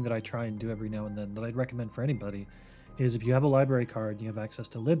 because one thing that I try and do every now and then that I'd recommend for anybody is if you have a library card and you have access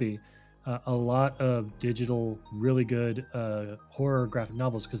to Libby, a lot of digital, really good horror graphic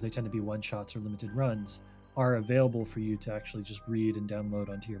novels, because they tend to be one-shots or limited runs, are available for you to actually just read and download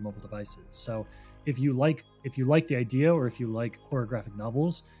onto your mobile devices. So if you like the idea, or if you like horror graphic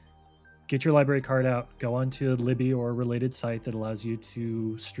novels, get your library card out, go onto Libby or a related site that allows you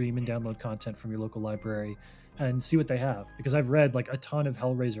to stream and download content from your local library and see what they have. Because I've read like a ton of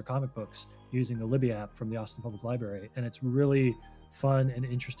Hellraiser comic books using the Libby app from the Austin Public Library, and it's really fun and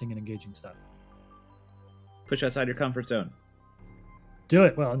interesting and engaging stuff. Push outside your comfort zone. Do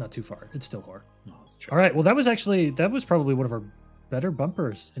it. Well, not too far. It's still horror. Oh, that's true. All right. Well, that was probably one of our better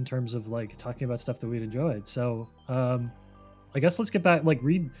bumpers in terms of like talking about stuff that we'd enjoyed. So I guess let's get back, like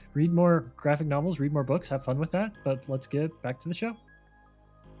read more graphic novels, read more books, have fun with that. But let's get back to the show.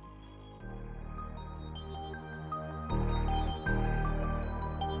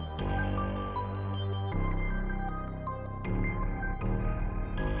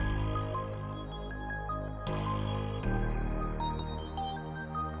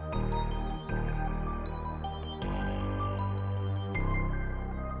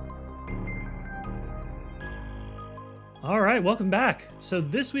 All right, welcome back. So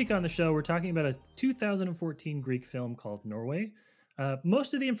this week on the show, we're talking about a 2014 Greek film called Norway.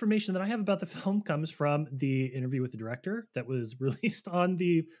 Most of the information that I have about the film comes from the interview with the director that was released on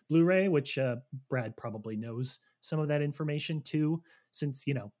the Blu-ray, which Brad probably knows some of that information too, since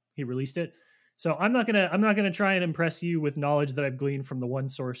he released it. So I'm not gonna try and impress you with knowledge that I've gleaned from the one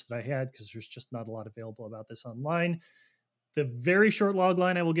source that I had, because there's just not a lot available about this online. The very short log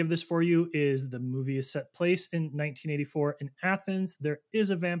line I will give this for you is the movie is set place in 1984 in Athens. There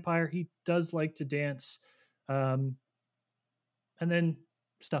is a vampire. He does like to dance. And then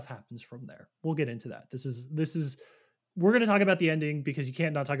stuff happens from there. We'll get into that. We're going to talk about the ending, because you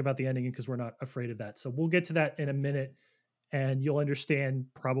can't not talk about the ending, because we're not afraid of that. So we'll get to that in a minute, and you'll understand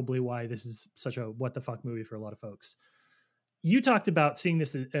probably why this is such a what the fuck movie for a lot of folks. You talked about seeing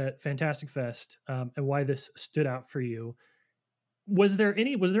this at Fantastic Fest, and why this stood out for you. Was there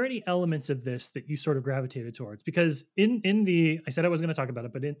any elements of this that you sort of gravitated towards? Because I said I was going to talk about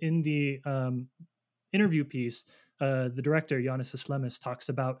it, but in the interview piece, the director Yannis Vaslemis talks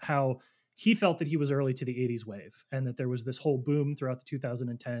about how he felt that he was early to the 80s wave, and that there was this whole boom throughout the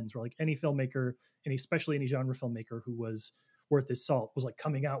 2010s where like any filmmaker, and especially any genre filmmaker who was worth his salt, was like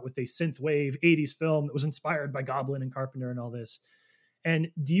coming out with a synth wave 80s film that was inspired by Goblin and Carpenter and all this.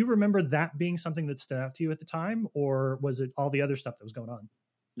 And do you remember that being something that stood out to you at the time, or was it all the other stuff that was going on?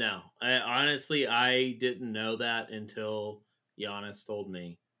 No, I didn't know that until Giannis told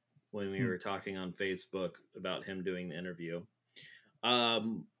me when we were talking on Facebook about him doing the interview.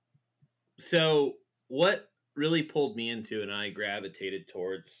 So what really pulled me into and I gravitated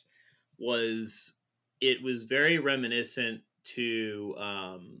towards was it was very reminiscent to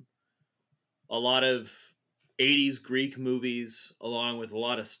a lot of 80s Greek movies, along with a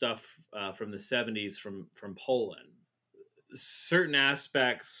lot of stuff from the 70s from Poland. Certain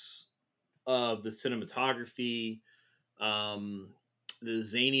aspects of the cinematography, um, the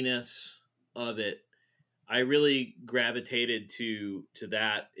zaniness of it. I really gravitated to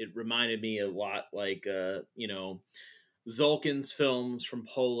that. It reminded me a lot like Zulkin's films from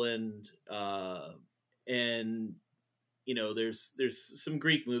Poland, and there's some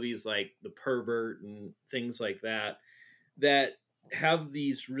Greek movies like The Pervert and things like that that have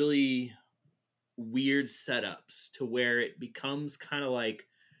these really weird setups to where it becomes kind of like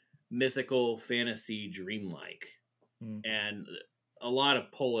mythical fantasy dreamlike. Mm. And a lot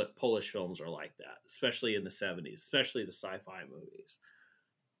of Polish films are like that, especially in the 70s, especially the sci-fi movies.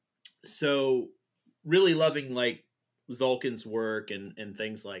 So really loving like Zulkin's work and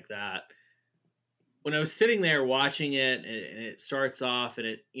things like that. When I was sitting there watching it, and it starts off, and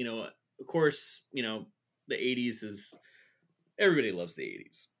it, of course, the 80s is, everybody loves the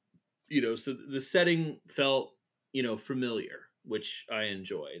 80s, so the setting felt, familiar, which I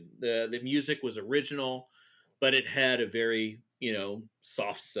enjoyed. The music was original, but it had a very,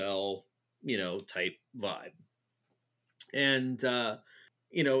 soft sell, type vibe. And,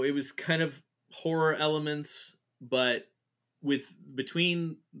 it was kind of horror elements, but with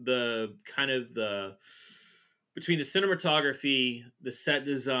between the cinematography, the set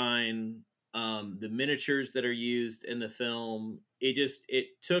design, the miniatures that are used in the film, it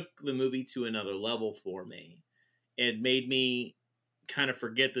took the movie to another level for me. It made me kind of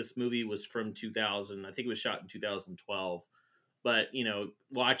forget this movie was from 2000. I think it was shot in 2012. But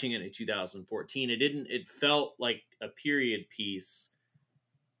watching it in 2014, it felt like a period piece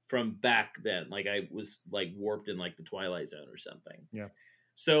from back then. Like I was like warped in like the Twilight Zone or something. Yeah.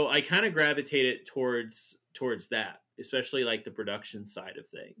 So I kind of gravitated towards that, especially like the production side of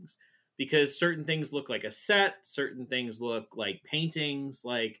things, because certain things look like a set, certain things look like paintings.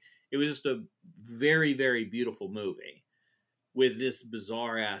 Like it was just a very, very beautiful movie with this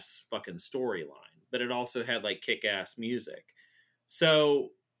bizarre ass fucking storyline, but it also had like kick ass music.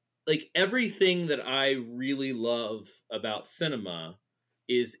 So like everything that I really love about cinema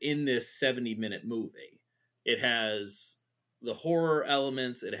is in this 70-minute movie. It has the horror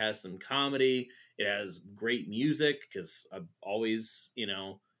elements, it has some comedy, it has great music, because I've always,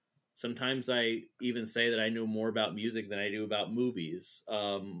 sometimes I even say that I know more about music than I do about movies.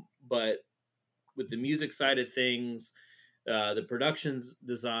 But with the music side of things, the production's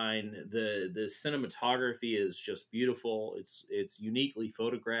design, the cinematography is just beautiful. It's uniquely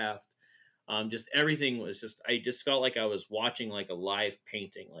photographed. Just everything was just, I just felt like I was watching like a live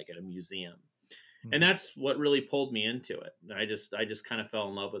painting, like at a museum. And that's what really pulled me into it. I just kind of fell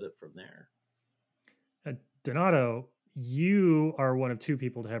in love with it from there. Donato, you are one of two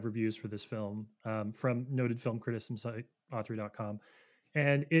people to have reviews for this film, from noted film criticism site author.com,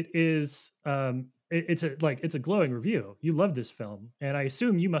 and it is it's a glowing review. You love this film, and I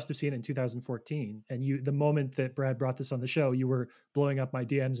assume you must have seen it in 2014. And the moment that Brad brought this on the show, you were blowing up my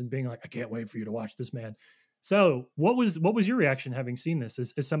DMs and being like, "I can't wait for you to watch this, man." So, what was your reaction having seen this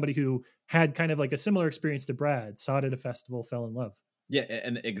as somebody who had kind of like a similar experience to Brad, saw it at a festival, fell in love? Yeah,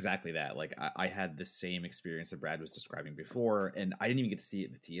 and exactly that. Like I had the same experience that Brad was describing before, and I didn't even get to see it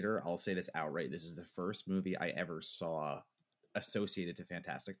in the theater. I'll say this outright: this is the first movie I ever saw associated to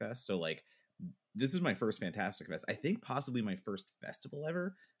Fantastic Fest. So like, this is my first Fantastic Fest. I think possibly my first festival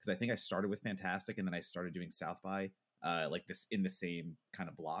ever, because I think I started with Fantastic and then I started doing South by, like this in the same kind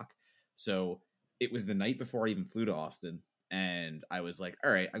of block. So it was the night before I even flew to Austin, and I was like,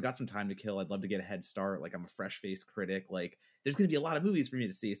 all right, I've got some time to kill. I'd love to get a head start. Like I'm a fresh faced critic. Like there's going to be a lot of movies for me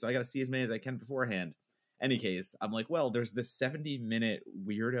to see, so I got to see as many as I can beforehand. Any case, I'm like, well, there's this 70-minute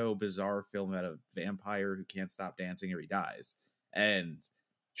weirdo, bizarre film about a vampire who can't stop dancing or he dies. And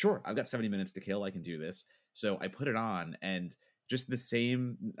sure, I've got 70 minutes to kill. I can do this. So I put it on, and just the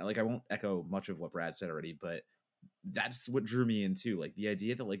same, like I won't echo much of what Brad said already, but that's what drew me into like the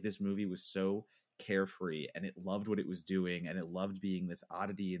idea that like this movie was so carefree and it loved what it was doing and it loved being this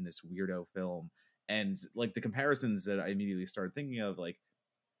oddity in this weirdo film. And like the comparisons that I immediately started thinking of, like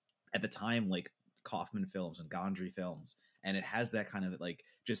at the time, like Kaufman films and Gondry films, and it has that kind of like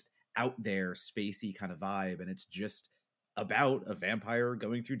just out there spacey kind of vibe, and it's just about a vampire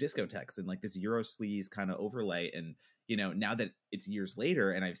going through discotheques and like this Euro sleaze kind of overlay. And now that it's years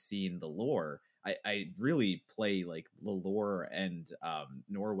later and I've seen the lore, I really play like the lore and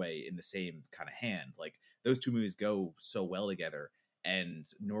Norway in the same kind of hand. Like those two movies go so well together, and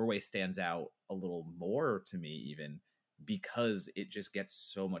Norway stands out a little more to me even because it just gets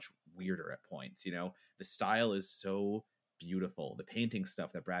so much weirder at points. The style is so beautiful. The painting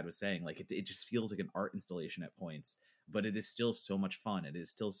stuff that Brad was saying, like it just feels like an art installation at points, but it is still so much fun. It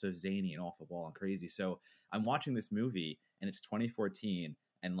is still so zany and off the wall and crazy. So I'm watching this movie and it's 2014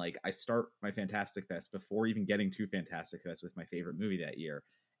 And like I start my Fantastic Fest before even getting to Fantastic Fest with my favorite movie that year,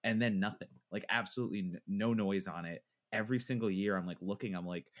 and then nothing, like absolutely no noise on it. Every single year I'm like looking, I'm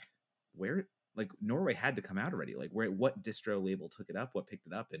like, where, like Norway had to come out already. Like what distro label took it up, what picked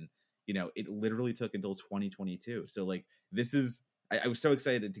it up? And it literally took until 2022. So like this is, I was so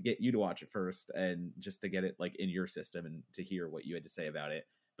excited to get you to watch it first and just to get it like in your system and to hear what you had to say about it.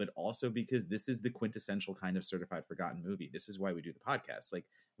 But also because this is the quintessential kind of certified forgotten movie. This is why we do the podcast. Like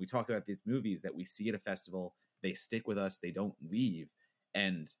we talk about these movies that we see at a festival, they stick with us, they don't leave.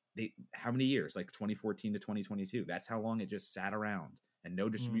 And how many years? Like 2014 to 2022. That's how long it just sat around. And no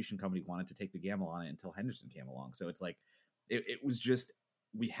distribution company wanted to take the gamble on it until Henderson came along. So it's like, it was just,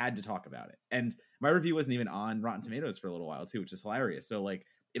 we had to talk about it. And my review wasn't even on Rotten Tomatoes for a little while too, which is hilarious. So like,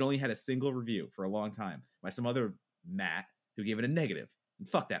 it only had a single review for a long time by some other Matt who gave it a negative. And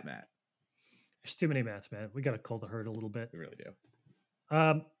fuck that Matt. There's too many Matts, man. We got to cull the herd a little bit. We really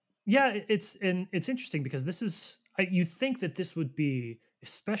do. Yeah, it's interesting because this is, you think that this would be,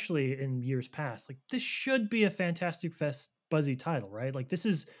 especially in years past, like this should be a Fantastic Fest buzzy title, right? Like this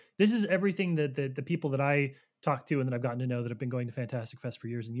is everything that the people that I talk to and that I've gotten to know that have been going to Fantastic Fest for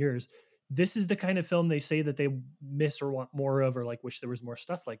years and years. This is the kind of film they say that they miss or want more of, or like wish there was more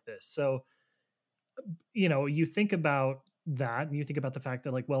stuff like this. So, you think about that and you think about the fact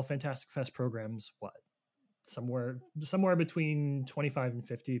that like, well, Fantastic Fest programs, what? Somewhere between 25 and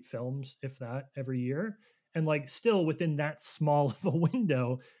 50 films, if that, every year. And like still within that small of a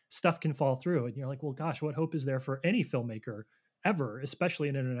window, stuff can fall through. And you're like, well, gosh, what hope is there for any filmmaker ever, especially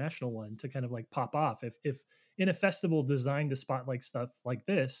an international one, to kind of like pop off? If in a festival designed to spotlight stuff like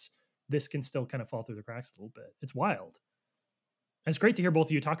this can still kind of fall through the cracks a little bit. It's wild. And it's great to hear both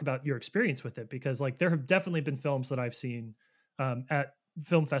of you talk about your experience with it, because like there have definitely been films that I've seen at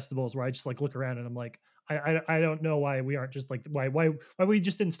film festivals where I just like look around and I'm like, I don't know why we aren't just like, why we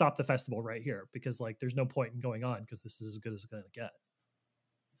just didn't stop the festival right here, because like there's no point in going on because this is as good as it's going to get.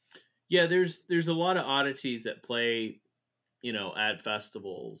 Yeah, there's a lot of oddities that play, at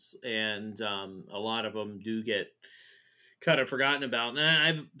festivals, and a lot of them do get kind of forgotten about. And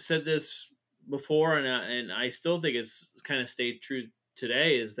I've said this before, and I still think it's kind of stayed true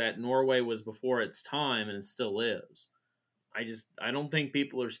today, is that Norway was before its time, and it still is. I don't think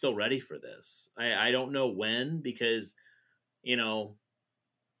people are still ready for this. I don't know when, because, I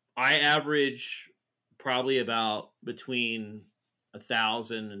average probably about between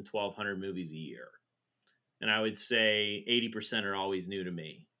 1,000 and 1,200 movies a year. And I would say 80% are always new to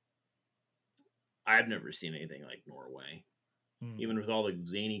me. I've never seen anything like Norway, even with all the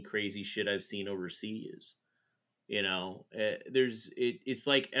zany, crazy shit I've seen overseas. It's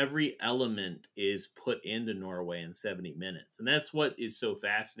like every element is put into Norway in 70 minutes. And that's what is so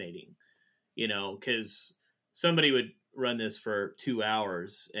fascinating, because somebody would run this for 2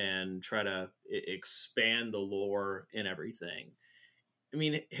 hours and try to expand the lore and everything. I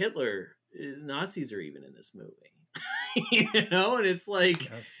mean, Hitler, Nazis are even in this movie, and it's like,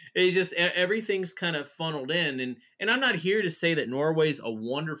 yeah. It's just, everything's kind of funneled in. And I'm not here to say that Norway's a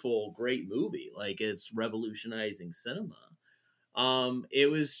wonderful, great movie. Like, it's revolutionizing cinema.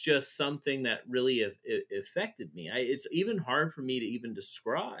 It was just something that really affected me. It's even hard for me to even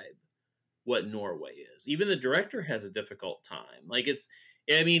describe what Norway is. Even the director has a difficult time. Like,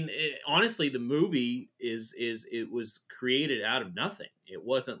 honestly, the movie it was created out of nothing. It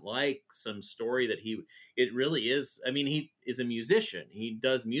wasn't like some story that it really is. I mean, he is a musician. He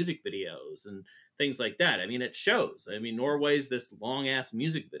does music videos and things like that. I mean, it shows. I mean, Norway's this long ass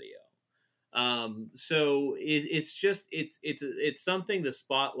music video. So it's something to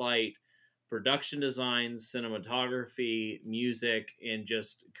spotlight production design, cinematography, music, and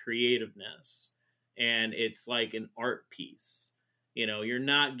just creativeness. And it's like an art piece. You're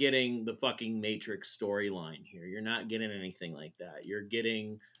not getting the fucking Matrix storyline here. You're not getting anything like that. You're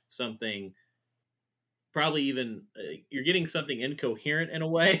getting something, probably even, you're getting something incoherent in a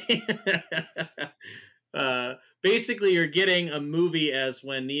way. Basically, you're getting a movie as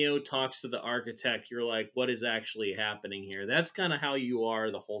when Neo talks to the architect, you're like, what is actually happening here? That's kind of how you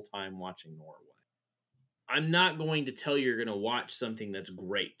are the whole time watching Norway. I'm not going to tell you you're going to watch something that's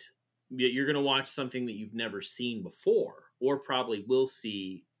great. You're going to watch something that you've never seen before, or probably will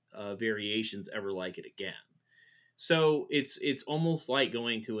see variations ever like it again. So it's almost like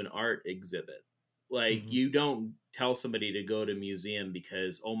going to an art exhibit. Like, you don't tell somebody to go to a museum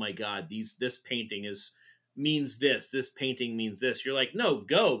because, oh my God, this painting means this painting means this. You're like, no,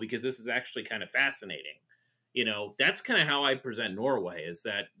 go, because this is actually kind of fascinating. That's kind of how I present Norway, is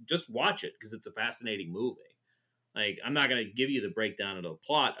that just watch it because it's a fascinating movie. Like, I'm not going to give you the breakdown of the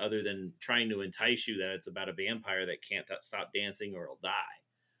plot other than trying to entice you that it's about a vampire that can't stop dancing or he'll die.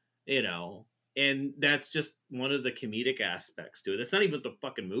 you know, and that's just one of the comedic aspects to it. That's not even what the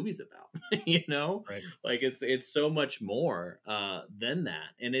fucking movie's about, you know, Right. like it's so much more than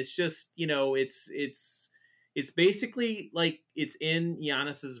that, and it's just, you know, it's basically like it's in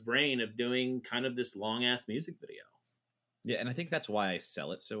Giannis's brain of doing kind of this long ass music video. Yeah, and I think that's why I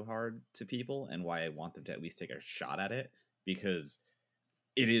sell it so hard to people and why I want them to at least take a shot at it, because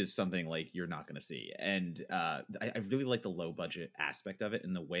it is something like you're not going to see. And I really like the low budget aspect of it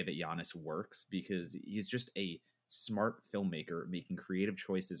and the way that Giannis works, because he's just a smart filmmaker making creative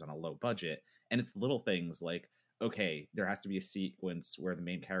choices on a low budget. And it's little things like, okay, there has to be a sequence where the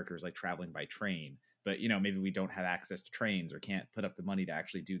main character is like traveling by train, but you know, maybe we don't have access to trains or can't put up the money to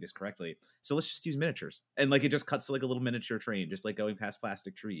actually do this correctly. So let's just use miniatures. And like it just cuts to like a little miniature train, just like going past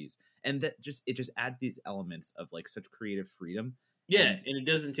plastic trees. And that just it just adds these elements of like such creative freedom. Yeah, And and it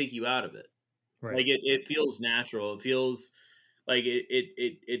doesn't take you out of it. Right. Like it feels natural. It feels like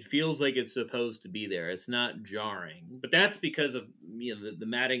it feels like it's supposed to be there. It's not jarring. But that's because of, you know, the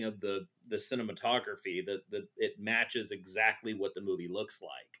matting of the cinematography, that it matches exactly what the movie looks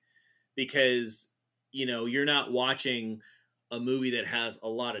like. Because, you know, you're not watching a movie that has a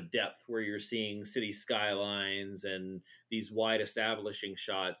lot of depth where you're seeing city skylines and these wide establishing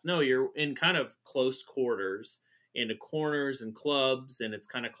shots. No, you're in kind of close quarters into corners and clubs, and it's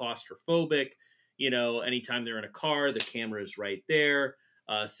kind of claustrophobic. You know, anytime they're in a car, the camera is right there.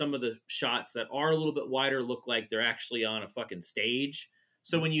 Some of the shots that are a little bit wider look like they're actually on a fucking stage.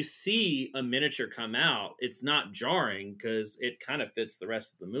 So when you see a miniature come out, it's not jarring because it kind of fits the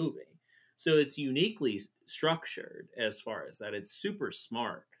rest of the movie. So it's uniquely structured as far as that. It's super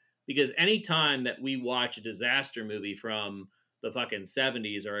smart, because anytime that we watch a disaster movie from the fucking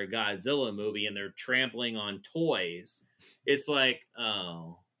 70s or a Godzilla movie and they're trampling on toys, it's like,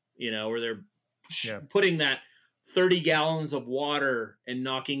 oh, you know, where they're Yeah. putting that 30 gallons of water and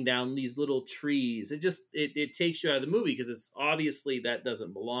knocking down these little trees. It takes you out of the movie because it's obviously that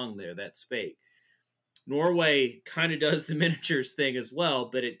doesn't belong there. That's fake. Norway kind of does the miniatures thing as well,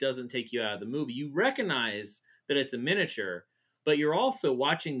 but it doesn't take you out of the movie. You recognize that it's a miniature, but you're also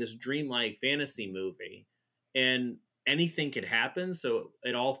watching this dreamlike fantasy movie, and anything could happen, so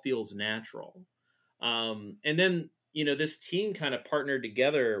it all feels natural. And then, you know, this team kind of partnered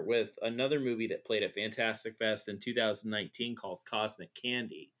together with another movie that played at Fantastic Fest in 2019 called Cosmic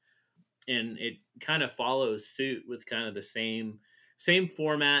Candy, and it kind of follows suit with kind of the same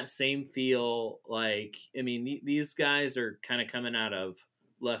format, same feel. Like, I mean, these guys are kind of coming out of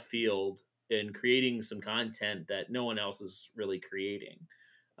left field and creating some content that no one else is really creating.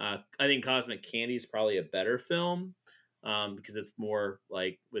 I think Cosmic Candy is probably a better film, because it's more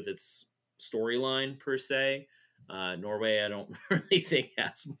like with its storyline per se. Norway, I don't really think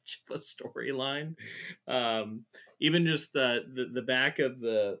has much of a storyline. Even just the back of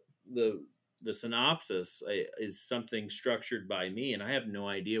the synopsis is something structured by me, and I have no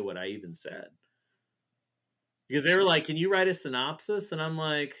idea what I even said, because they were like, "Can you write a synopsis?" And I'm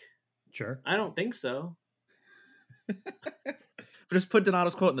like, Sure. "I don't think so." But just put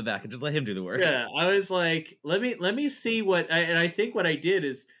Donato's quote in the back and just let him do the work. Yeah, I was like, let me see and I think what I did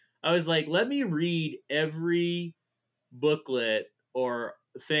is I was like, let me read every booklet or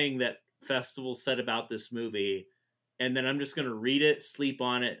thing that Festival said about this movie, and then I'm just going to read it, sleep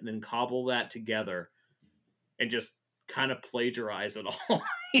on it, and then cobble that together and just kind of plagiarize it all.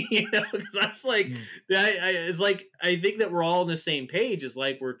 You know, because that's like it's like I think that we're all on the same page. Is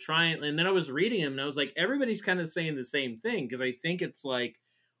like we're trying, and then I was reading them, and I was like, everybody's kind of saying the same thing, because I think it's like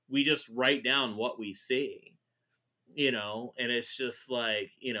we just write down what we see, you know, and it's just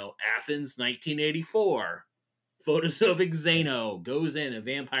like, you know, Athens, 1984. Photosobic Zeno goes in, a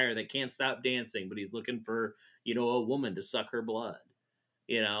vampire that can't stop dancing, but he's looking for, you know, a woman to suck her blood.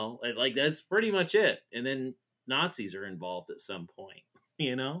 You know, like that's pretty much it. And then Nazis are involved at some point,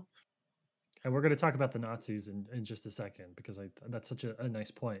 you know? And we're going to talk about the Nazis in just a second, because that's such a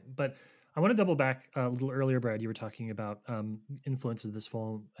nice point. But I want to double back a little earlier, Brad. You were talking about influences of this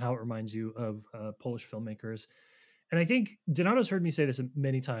film, how it reminds you of Polish filmmakers. And I think Donato's heard me say this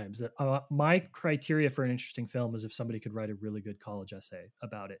many times, that my criteria for an interesting film is if somebody could write a really good college essay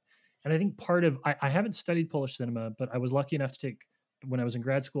about it. And I think part of, I haven't studied Polish cinema, but I was lucky enough to take, when I was in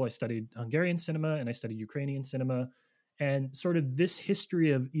grad school, I studied Hungarian cinema and I studied Ukrainian cinema. And sort of this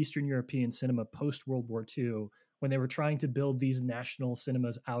history of Eastern European cinema post World War II, when they were trying to build these national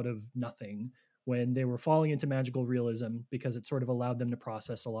cinemas out of nothing, when they were falling into magical realism because it sort of allowed them to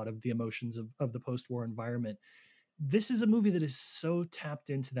process a lot of the emotions of the post-war environment. This is a movie that is so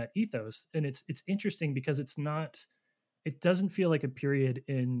tapped into that ethos, and it's interesting because it doesn't feel like a period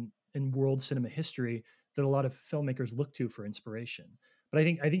in world cinema history that a lot of filmmakers look to for inspiration. But I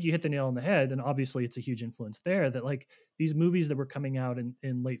think you hit the nail on the head, and obviously it's a huge influence there. That like these movies that were coming out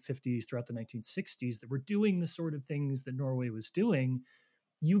in late 50s throughout the 1960s that were doing the sort of things that Norway was doing,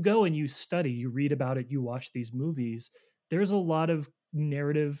 you go and you study, you read about it, you watch these movies. There's a lot of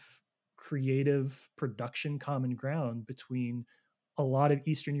narrative, creative production common ground between a lot of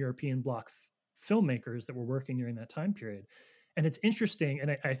Eastern European bloc filmmakers that were working during that time period. And it's interesting,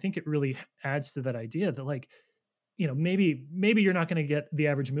 and I think it really adds to that idea that like, maybe you're not going to get the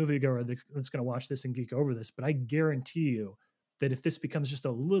average moviegoer that's going to watch this and geek over this, but I guarantee you that if this becomes just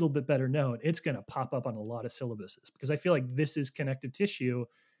a little bit better known, it's going to pop up on a lot of syllabuses, because I feel like this is connective tissue.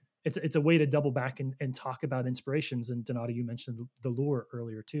 It's a way to double back and talk about inspirations. And Donato, you mentioned the lure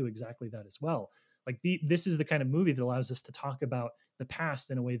earlier too, exactly that as well. Like this is the kind of movie that allows us to talk about the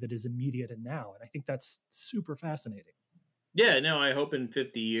past in a way that is immediate and now. And I think that's super fascinating. Yeah, no, I hope in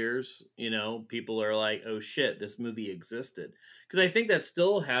 50 years, people are like, "Oh shit, this movie existed." Because I think that's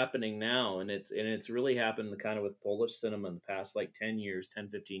still happening now, and it's really happened kind of with Polish cinema in the past like 10 years, 10,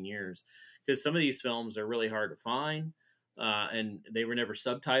 15 years. Because some of these films are really hard to find, and they were never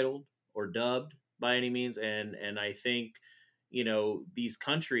subtitled or dubbed by any means. And I think, these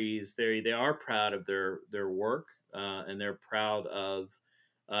countries, they are proud of their work, and they're proud of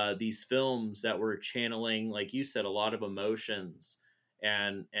these films that were channeling, like you said, a lot of emotions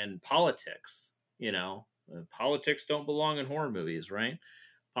and politics. Politics don't belong in horror movies, right?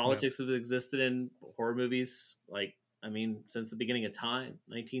 Yeah. Politics has existed in horror movies, like, I mean, since the beginning of time.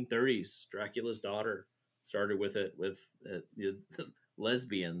 1930s, Dracula's Daughter started with it, with the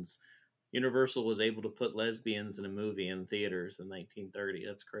lesbians. Universal was able to put lesbians in a movie in theaters in 1930.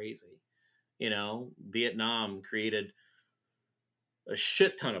 That's crazy. Vietnam created a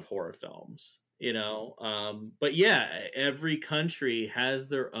shit ton of horror films, but yeah, every country has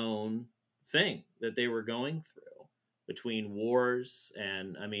their own thing that they were going through between wars.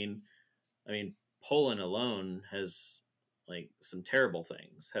 And I mean Poland alone has, like, some terrible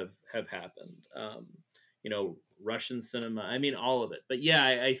things have happened. Russian cinema, I mean, all of it. But yeah,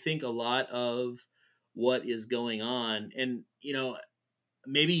 I think a lot of what is going on, and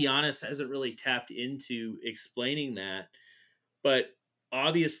maybe Giannis hasn't really tapped into explaining that, but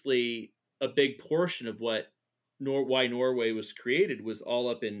obviously a big portion of why Norway was created was all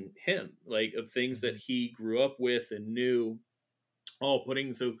up in him, like, of things that he grew up with and knew, all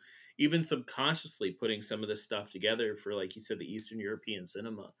putting, so even subconsciously putting some of this stuff together for, like you said, the Eastern European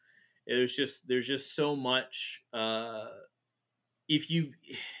cinema. There's just so much. If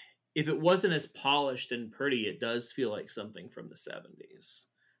it wasn't as polished and pretty, it does feel like something from the 70s.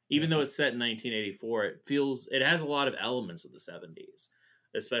 Even though it's set in 1984, it has a lot of elements of the 70s,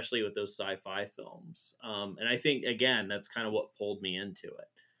 especially with those sci-fi films. And I think, again, that's kind of what pulled me into it,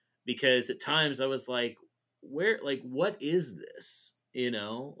 because at times I was like, what is this?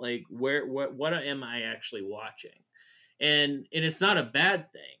 Like, what am I actually watching? And it's not a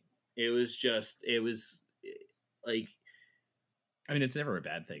bad thing. It was like, I mean, it's never a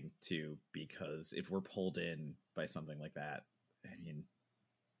bad thing too, because if we're pulled in by something like that, I mean,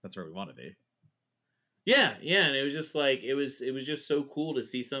 that's where we want to be. yeah, and it was just like, it was just so cool to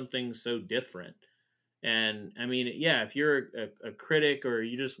see something so different. And I mean, yeah, if you're a critic, or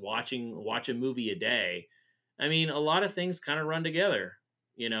you just watch a movie a day, I mean, a lot of things kind of run together.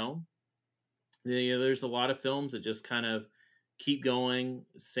 You know, there's a lot of films that just kind of keep going,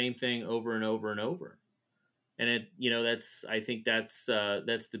 same thing over and over and over. And I think that's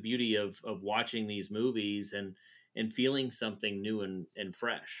the beauty of watching these movies and feeling something new and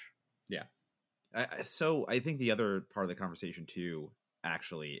fresh. Yeah. So I think the other part of the conversation too,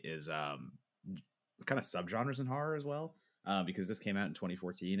 actually, is kind of subgenres in horror as well. Because this came out in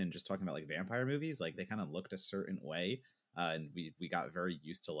 2014, and just talking about like vampire movies, like they kind of looked a certain way, and we got very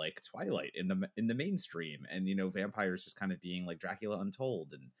used to like Twilight in the mainstream, and vampires just kind of being like Dracula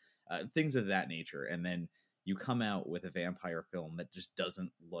Untold and things of that nature. And then you come out with a vampire film that just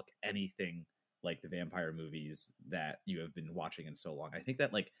doesn't look anything like the vampire movies that you have been watching in so long. I think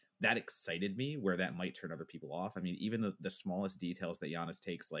that like that excited me, where that might turn other people off. I mean, even the smallest details that Giannis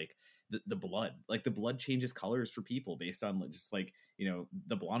takes, like the blood, like the blood changes colors for people based on just like,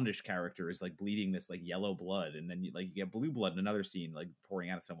 the blondish character is like bleeding this like yellow blood, and then you get blue blood in another scene, like pouring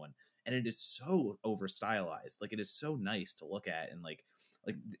out of someone. And it is so over stylized. Like, it is so nice to look at. And like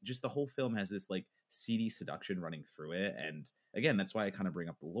just the whole film has this like seedy seduction running through it. And again, that's why I kind of bring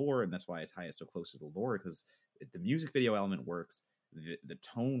up the lore, and that's why I tie it so close to the lore, because the music video element works, the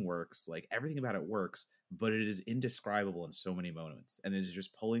tone works, like everything about it works, but it is indescribable in so many moments, and it is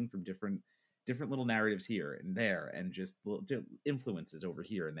just pulling from different little narratives here and there, and just little influences over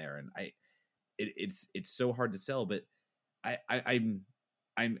here and there. And it's so hard to sell, but I'm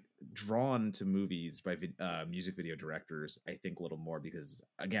I'm drawn to movies by music video directors, I think, a little more because,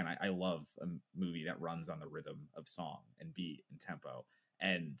 again, I love a movie that runs on the rhythm of song and beat and tempo.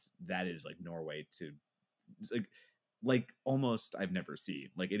 And that is like Norway to like almost I've never seen.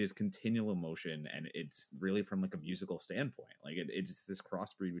 Like, it is continual emotion, and it's really from like a musical standpoint. Like, it's this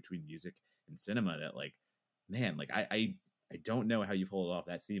crossbreed between music and cinema that, like, man, like I don't know how you pull it off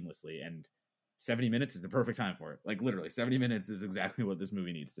that seamlessly. And 70 minutes is the perfect time for it. Like, literally 70 minutes is exactly what this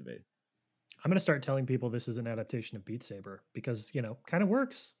movie needs to be. I'm going to start telling people this is an adaptation of Beat Saber because, kind of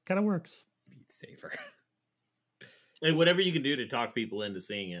works. Beat Saber. Like, whatever you can do to talk people into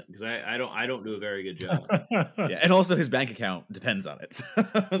seeing it, because I don't do a very good job. Yeah, and also his bank account depends on it.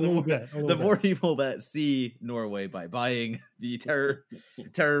 The more people that see Norway by buying the terror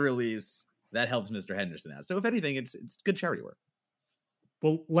release, that helps Mr. Henderson out. So if anything, it's good charity work.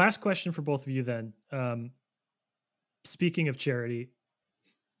 Well, last question for both of you then. Speaking of charity,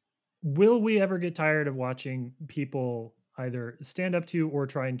 will we ever get tired of watching people either stand up to or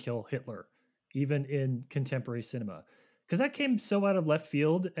try and kill Hitler, even in contemporary cinema? Because that came so out of left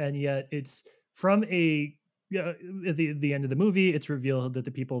field, and yet it's from at the end of the movie, it's revealed that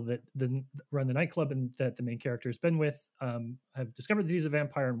the people that run the nightclub and that the main character has been with have discovered that he's a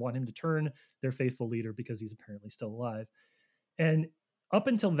vampire and want him to turn their faithful leader because he's apparently still alive. And up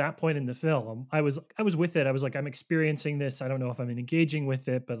until that point in the film, I was with it. I was like, I'm experiencing this. I don't know if I'm engaging with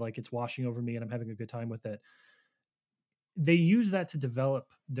it, but like it's washing over me and I'm having a good time with it. They use that to develop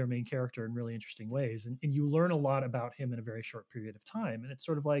their main character in really interesting ways. And you learn a lot about him in a very short period of time. And it's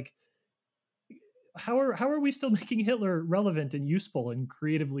sort of like, how are we still making Hitler relevant and useful and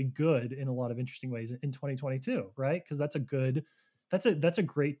creatively good in a lot of interesting ways in 2022, right? Because that's a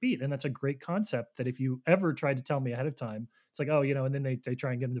great beat, and that's a great concept that if you ever tried to tell me ahead of time, it's like, oh, and then they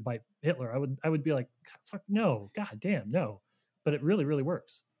try and get him to bite Hitler, I would be like, fuck no, god damn no. But it really, really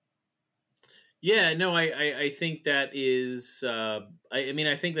works. Yeah, no, I think that is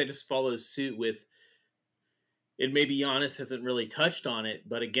I think that just follows suit with, and maybe Giannis hasn't really touched on it,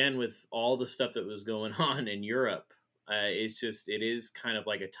 but again, with all the stuff that was going on in Europe, it is kind of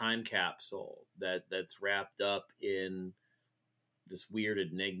like a time capsule that's wrapped up in this weird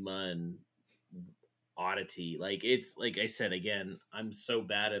enigma and oddity. Like, it's like I said, again, I'm so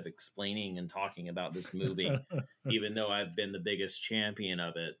bad at explaining and talking about this movie, even though I've been the biggest champion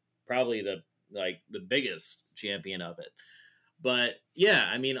of it, probably the biggest champion of it. But yeah,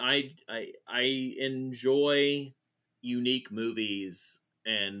 I mean, I enjoy unique movies,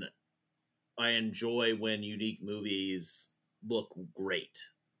 and I enjoy when unique movies look great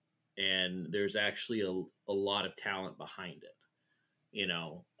and there's actually a lot of talent behind it.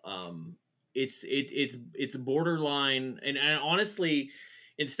 It's borderline, and honestly,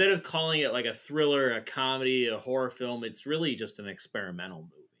 instead of calling it like a thriller, a comedy, a horror film, it's really just an experimental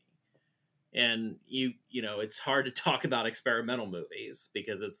movie. And it's hard to talk about experimental movies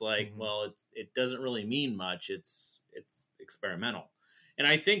because it's like, well, it doesn't really mean much. It's experimental. And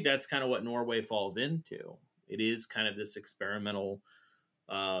I think that's kind of what Norway falls into. It is kind of this experimental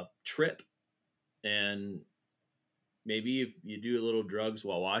trip. And maybe if you do a little drugs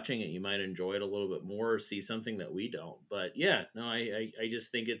while watching it, you might enjoy it a little bit more or see something that we don't. But yeah, no, I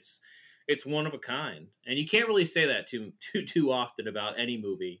just think it's one of a kind. And you can't really say that too often about any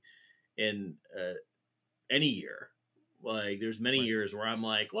movie in any year. Like, there's many years where I'm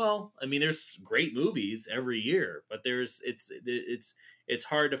like, well, I mean, there's great movies every year, but it's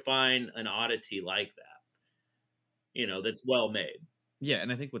hard to find an oddity like that, that's well made. Yeah,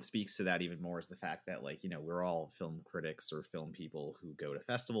 and I think what speaks to that even more is the fact that, like, we're all film critics or film people who go to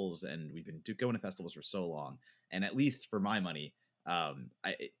festivals, and we've been going to festivals for so long. And at least for my money,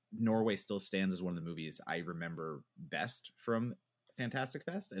 Norway still stands as one of the movies I remember best from Fantastic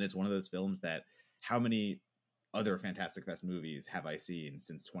Fest. And it's one of those films that, how many other Fantastic Fest movies have I seen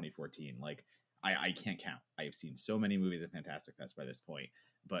since 2014? Like, I can't count. I have seen so many movies at Fantastic Fest by this point,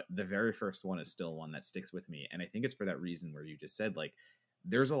 but the very first one is still one that sticks with me. And I think it's for that reason where you just said, like,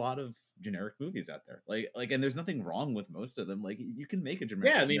 there's a lot of generic movies out there. Like, and there's nothing wrong with most of them. Like, you can make a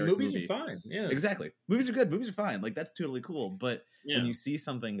generic. Yeah, I mean, movies are fine. Yeah, exactly. Movies are good. Movies are fine. Like, that's totally cool. But when you see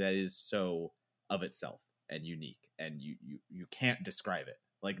something that is so of itself and unique, and you can't describe it,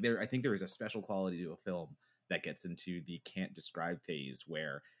 like, I think there is a special quality to a film that gets into the can't describe phase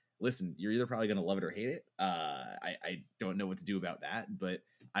where, listen, you're either probably going to love it or hate it. I don't know what to do about that, but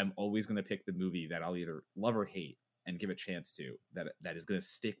I'm always going to pick the movie that I'll either love or hate and give a chance to, that is going to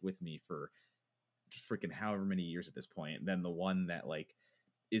stick with me for freaking however many years at this point, than the one that, like,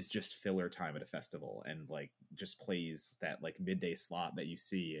 is just filler time at a festival and, like, just plays that, like, midday slot that you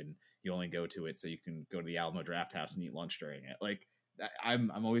see and you only go to it so you can go to the Alamo Draft House and eat lunch during it. Like,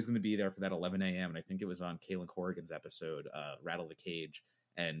 I'm always going to be there for that 11 a.m. And I think it was on Kaylin Corrigan's episode, Rattle the Cage,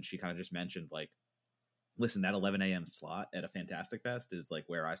 and she kind of just mentioned like, listen, that 11 a.m. slot at a Fantastic Fest is like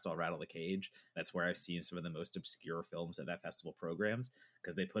where I saw Rattle the Cage. That's where I've seen some of the most obscure films at that festival programs,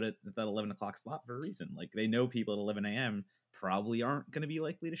 because they put it at that 11 o'clock slot for a reason. Like, they know people at 11 a.m. probably aren't going to be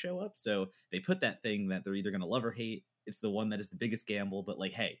likely to show up, so they put that thing that they're either going to love or hate. It's the one that is the biggest gamble, but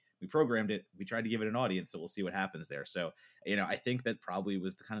like, hey, we programmed it, we tried to give it an audience, so we'll see what happens there. So, I think that probably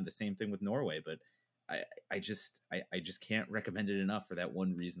was kind of the same thing with Norway, but I just can't recommend it enough for that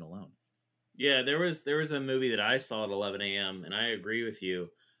one reason alone. Yeah, there was a movie that I saw at 11 a.m. and I agree with you.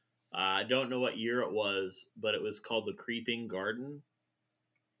 I don't know what year it was, but it was called The Creeping Garden,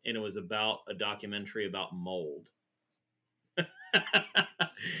 and it was about a documentary about mold.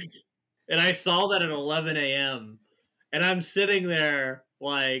 And I saw that at 11 a.m. and I'm sitting there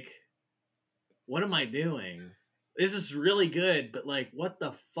like, what am I doing? This is really good, but like, what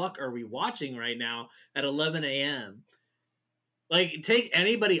the fuck are we watching right now at 11 a.m.? Like, take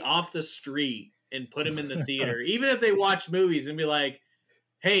anybody off the street and put them in the theater, even if they watch movies, and be like,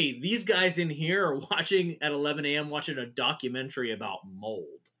 hey, these guys in here are watching at 11 a.m. watching a documentary about mold.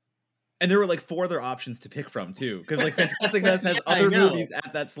 And there were like 4 other options to pick from too, because like Fantastic Fest has Yeah, other movies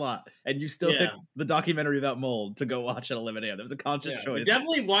at that slot, and you still Yeah. picked the documentary about mold to go watch at 11 a.m. That was a conscious Yeah, choice. but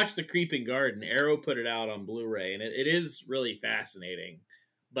definitely watch The Creeping Garden. Arrow put it out on Blu-ray, and it is really fascinating.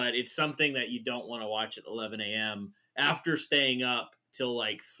 But it's something that you don't want to watch at 11 a.m. after staying up till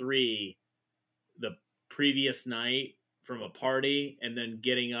like 3 the previous night from a party, and then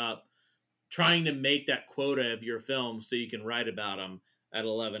getting up, trying to make that quota of your film so you can write about them at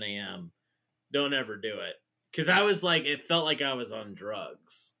 11 a.m. Don't ever do it. Because I was like, it felt like I was on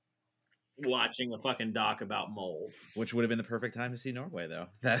drugs watching a fucking doc about mold. Which would have been the perfect time to see Norway, though.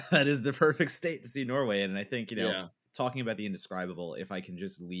 That is the perfect state to see Norway. And I think, talking about the indescribable, if I can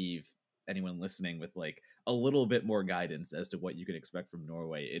just leave anyone listening with like a little bit more guidance as to what you can expect from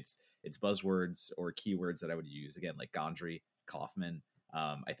Norway, it's buzzwords or keywords that I would use. Again, like Gondry, Kaufman.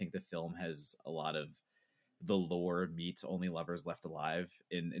 I think the film has a lot of the lore meets Only Lovers Left Alive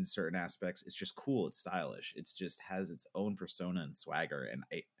in certain aspects. It's just cool. It's stylish. It's just has its own persona and swagger. And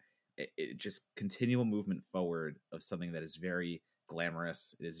it just continual movement forward of something that is very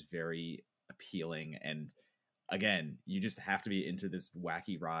glamorous. It is very appealing. And again, you just have to be into this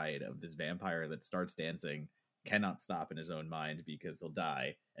wacky ride of this vampire that starts dancing, cannot stop in his own mind because he'll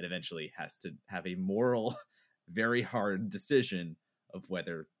die, and eventually has to have a moral, very hard decision of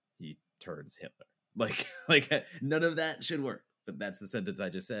whether he turns Hitler. Like none of that should work. But that's the sentence I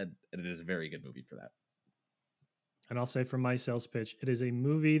just said, and it is a very good movie for that. And I'll say from my sales pitch, it is a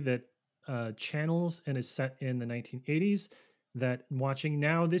movie that channels and is set in the 1980s that watching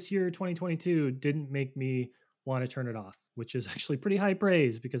now this year, 2022, didn't make me want to turn it off, which is actually pretty high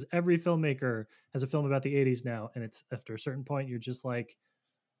praise, because every filmmaker has a film about the 80s now. And it's after a certain point, you're just like,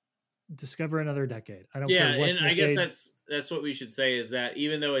 discover another decade. I don't care what and decade. I guess that's what we should say, is that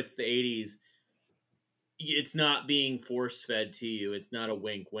even though it's the 80s, it's not being force fed to you. It's not a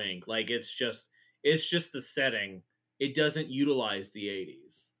wink wink. Like, it's just the setting. It doesn't utilize the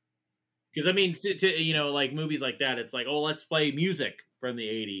 80s. Because I mean, to like movies like that, it's like, oh, let's play music from the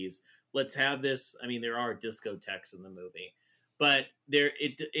 80s. Let's have this. I mean, there are discotheques in the movie, but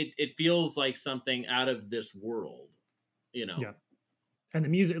it feels like something out of this world, Yeah. And the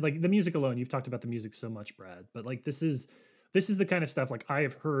music alone, you've talked about the music so much, Brad, but like this is the kind of stuff like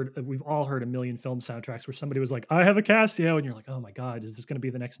we've all heard a million film soundtracks where somebody was like, I have a Casio, and you're like, oh my God, is this going to be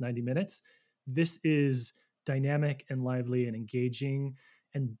the next 90 minutes? This is dynamic and lively and engaging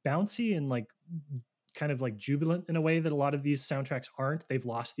and bouncy and like kind of like jubilant in a way that a lot of these soundtracks aren't. They've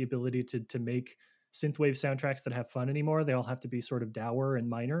lost the ability to make synthwave soundtracks that have fun anymore. They all have to be sort of dour and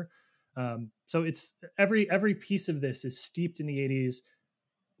minor. So it's every piece of this is steeped in the 80s,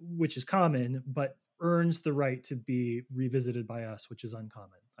 which is common, but earns the right to be revisited by us, which is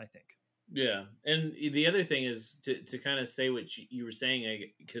uncommon, I think. Yeah. And the other thing is to kind of say what you were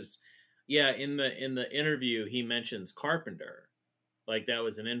saying, because in the interview, he mentions Carpenter. Like, that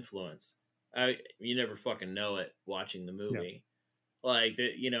was an influence. You never fucking know it watching the movie. Yeah. Like,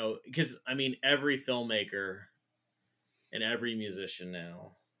 because I mean, every filmmaker and every musician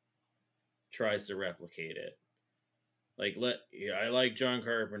now tries to replicate it. Like, I like John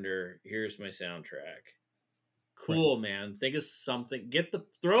Carpenter. Here's my soundtrack. Cool, right. Man. Think of something.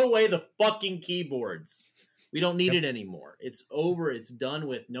 Throw away the fucking keyboards. We don't need it anymore. It's over. It's done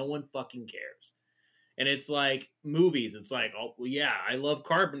with. No one fucking cares. And it's like movies. It's like, oh, well, yeah, I love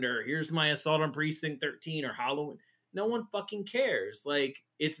Carpenter. Here's my Assault on Precinct 13 or Halloween. No one fucking cares. Like,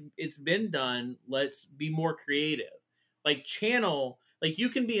 it's been done. Let's be more creative. Like channel, like you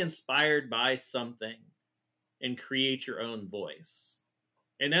can be inspired by something and create your own voice.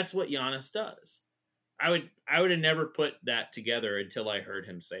 And that's what Giannis does. I would have never put that together until I heard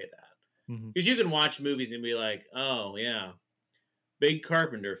him say that. Mhm. Because you can watch movies and be like, oh yeah, big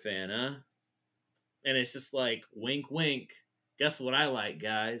Carpenter fan, huh? And it's just like, wink, wink. Guess what I like,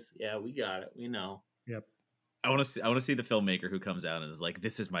 guys? Yeah, we got it. We know. Yep. I want to see the filmmaker who comes out and is like,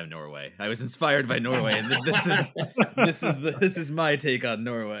 "This is my Norway. I was inspired by Norway, and this is my take on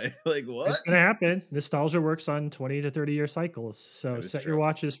Norway." Like, what? It's gonna happen. Nostalgia works on 20 to 30-year cycles. So That is set true. your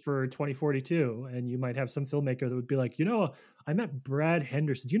watches for 2042, and you might have some filmmaker that would be like, I met Brad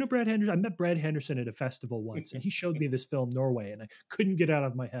Henderson. Do you know Brad Henderson? I met Brad Henderson at a festival once, and he showed me this film Norway, and I couldn't get it out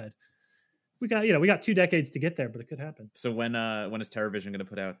of my head. We got 2 decades to get there, but it could happen. So when is TerraVision going to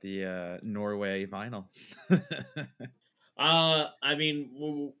put out the Norway vinyl? I mean,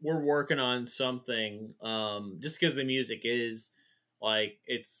 we're working on something. Just because the music is like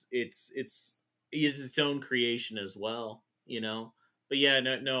it's its own creation as well, you know. But yeah,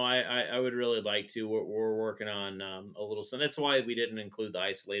 no, I would really like to. We're working on a little. So that's why we didn't include the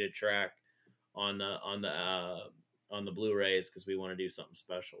isolated track on the Blu-rays, because we want to do something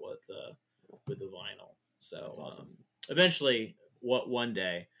special with the vinyl. So That's awesome. Eventually, one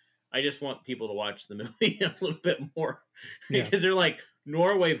day, I just want people to watch the movie a little bit more, because they're like,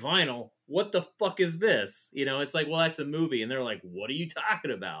 Norway vinyl, what the fuck is this? It's like, well, that's a movie, and they're like, what are you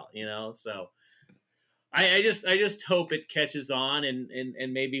talking about? So I just hope it catches on,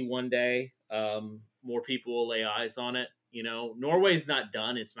 and maybe one day more people will lay eyes on it. Norway's not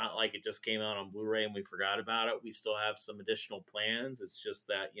done. It's not like it just came out on Blu-ray and we forgot about it. We still have some additional plans. It's just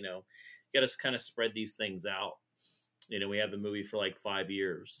that, you got to kind of spread these things out. We have the movie for like 5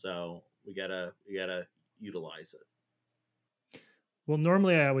 years, so we gotta utilize it. Well,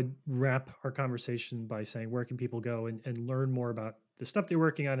 normally I would wrap our conversation by saying, where can people go and learn more about the stuff they're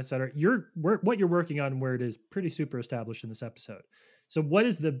working on, et cetera. What you're working on, where it is pretty super established in this episode. So what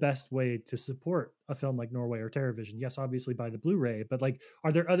is the best way to support a film like Norway or TerraVision? Yes, obviously buy the Blu-ray, but like,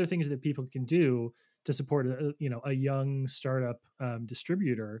 are there other things that people can do to support a young startup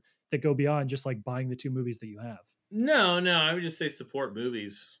distributor that go beyond just like buying the 2 movies that you have? No, I would just say support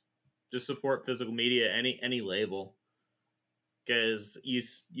movies. Just support physical media, any label. Because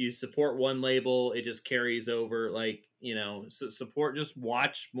you support one label, it just carries over. Like, support, just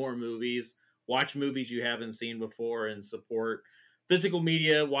watch more movies, watch movies you haven't seen before, and support physical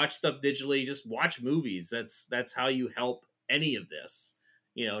media. Watch stuff digitally, just watch movies. That's how you help any of this.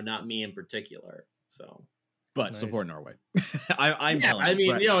 Not me in particular. So, but nice. Support Norway. I'm telling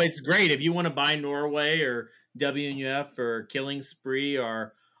you. I mean, it's great if you want to buy Norway or WNUF or Killing Spree,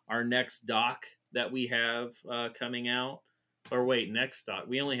 or our next doc that we have coming out. Or wait, next doc.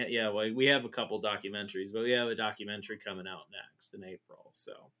 We only we have a couple documentaries, but we have a documentary coming out next in April.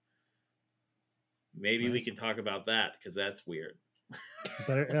 So maybe we can talk about that, because that's weird.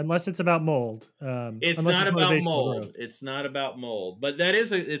 But unless it's about mold, it's not about mold. It's not about mold, but that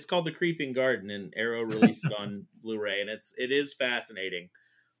is it's called The Creeping Garden, and Arrow released it on Blu-ray, and it is fascinating.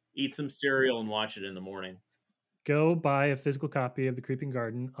 Eat some cereal and watch it in the morning. Go buy a physical copy of The Creeping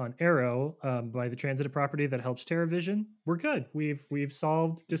Garden on Arrow, by the transitive property that helps TerraVision. We're good. We've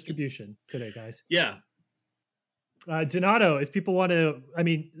solved distribution today, guys. Yeah. Donato, if people want to, I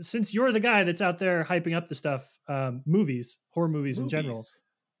mean, since you're the guy that's out there hyping up the stuff, horror movies in general,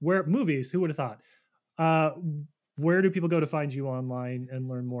 who would have thought? Where do people go to find you online and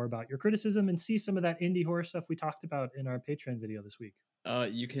learn more about your criticism and see some of that indie horror stuff we talked about in our Patreon video this week?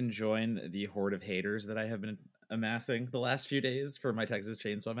 You can join the horde of haters that I have been amassing the last few days for my Texas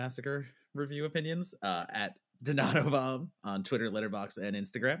Chainsaw Massacre review opinions at Donato Bomb on Twitter, Letterboxd, and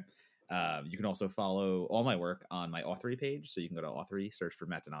Instagram. You can also follow all my work on my Authority page. So you can go to Authority, search for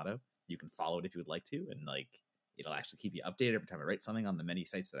Matt Donato. You can follow it if you would like to, and it'll actually keep you updated every time I write something on the many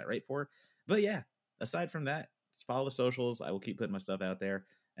sites that I write for. But yeah, aside from that, just follow the socials. I will keep putting my stuff out there,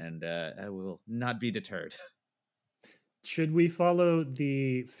 and I will not be deterred. Should we follow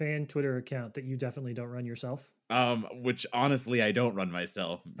the fan Twitter account that you definitely don't run yourself? Which honestly I don't run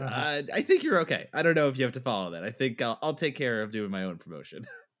myself. I think you're okay. I don't know if you have to follow that. I think I'll take care of doing my own promotion.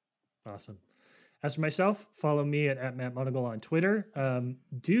 Awesome. As for myself, follow me at Matt Monagle on Twitter.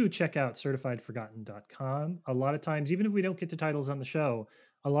 Do check out certifiedforgotten.com. A lot of times, even if we don't get to titles on the show,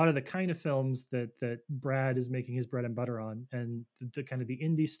 a lot of the kind of films that Brad is making his bread and butter on, and the kind of the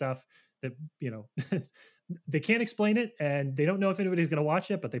indie stuff that, they can't explain it and they don't know if anybody's going to watch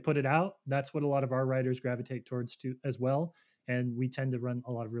it, but they put it out. That's what a lot of our writers gravitate towards too, as well. And we tend to run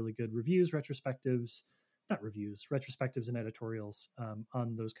a lot of really good reviews, retrospectives and editorials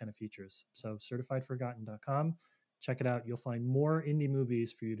on those kind of features. So certifiedforgotten.com. Check it out. You'll find more indie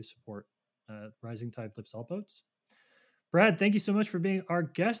movies for you to support. Rising Tide Lifts All Boats. Brad, thank you so much for being our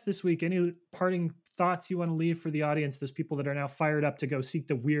guest this week. Any parting thoughts you want to leave for the audience, those people that are now fired up to go seek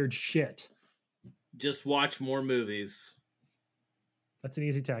the weird shit? Just watch more movies. That's an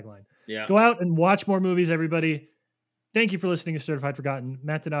easy tagline. Yeah. Go out and watch more movies, everybody. Thank you for listening to Certified Forgotten.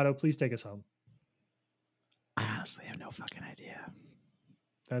 Matt Donato, please take us home. I honestly have no fucking idea.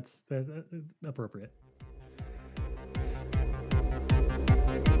 That's appropriate.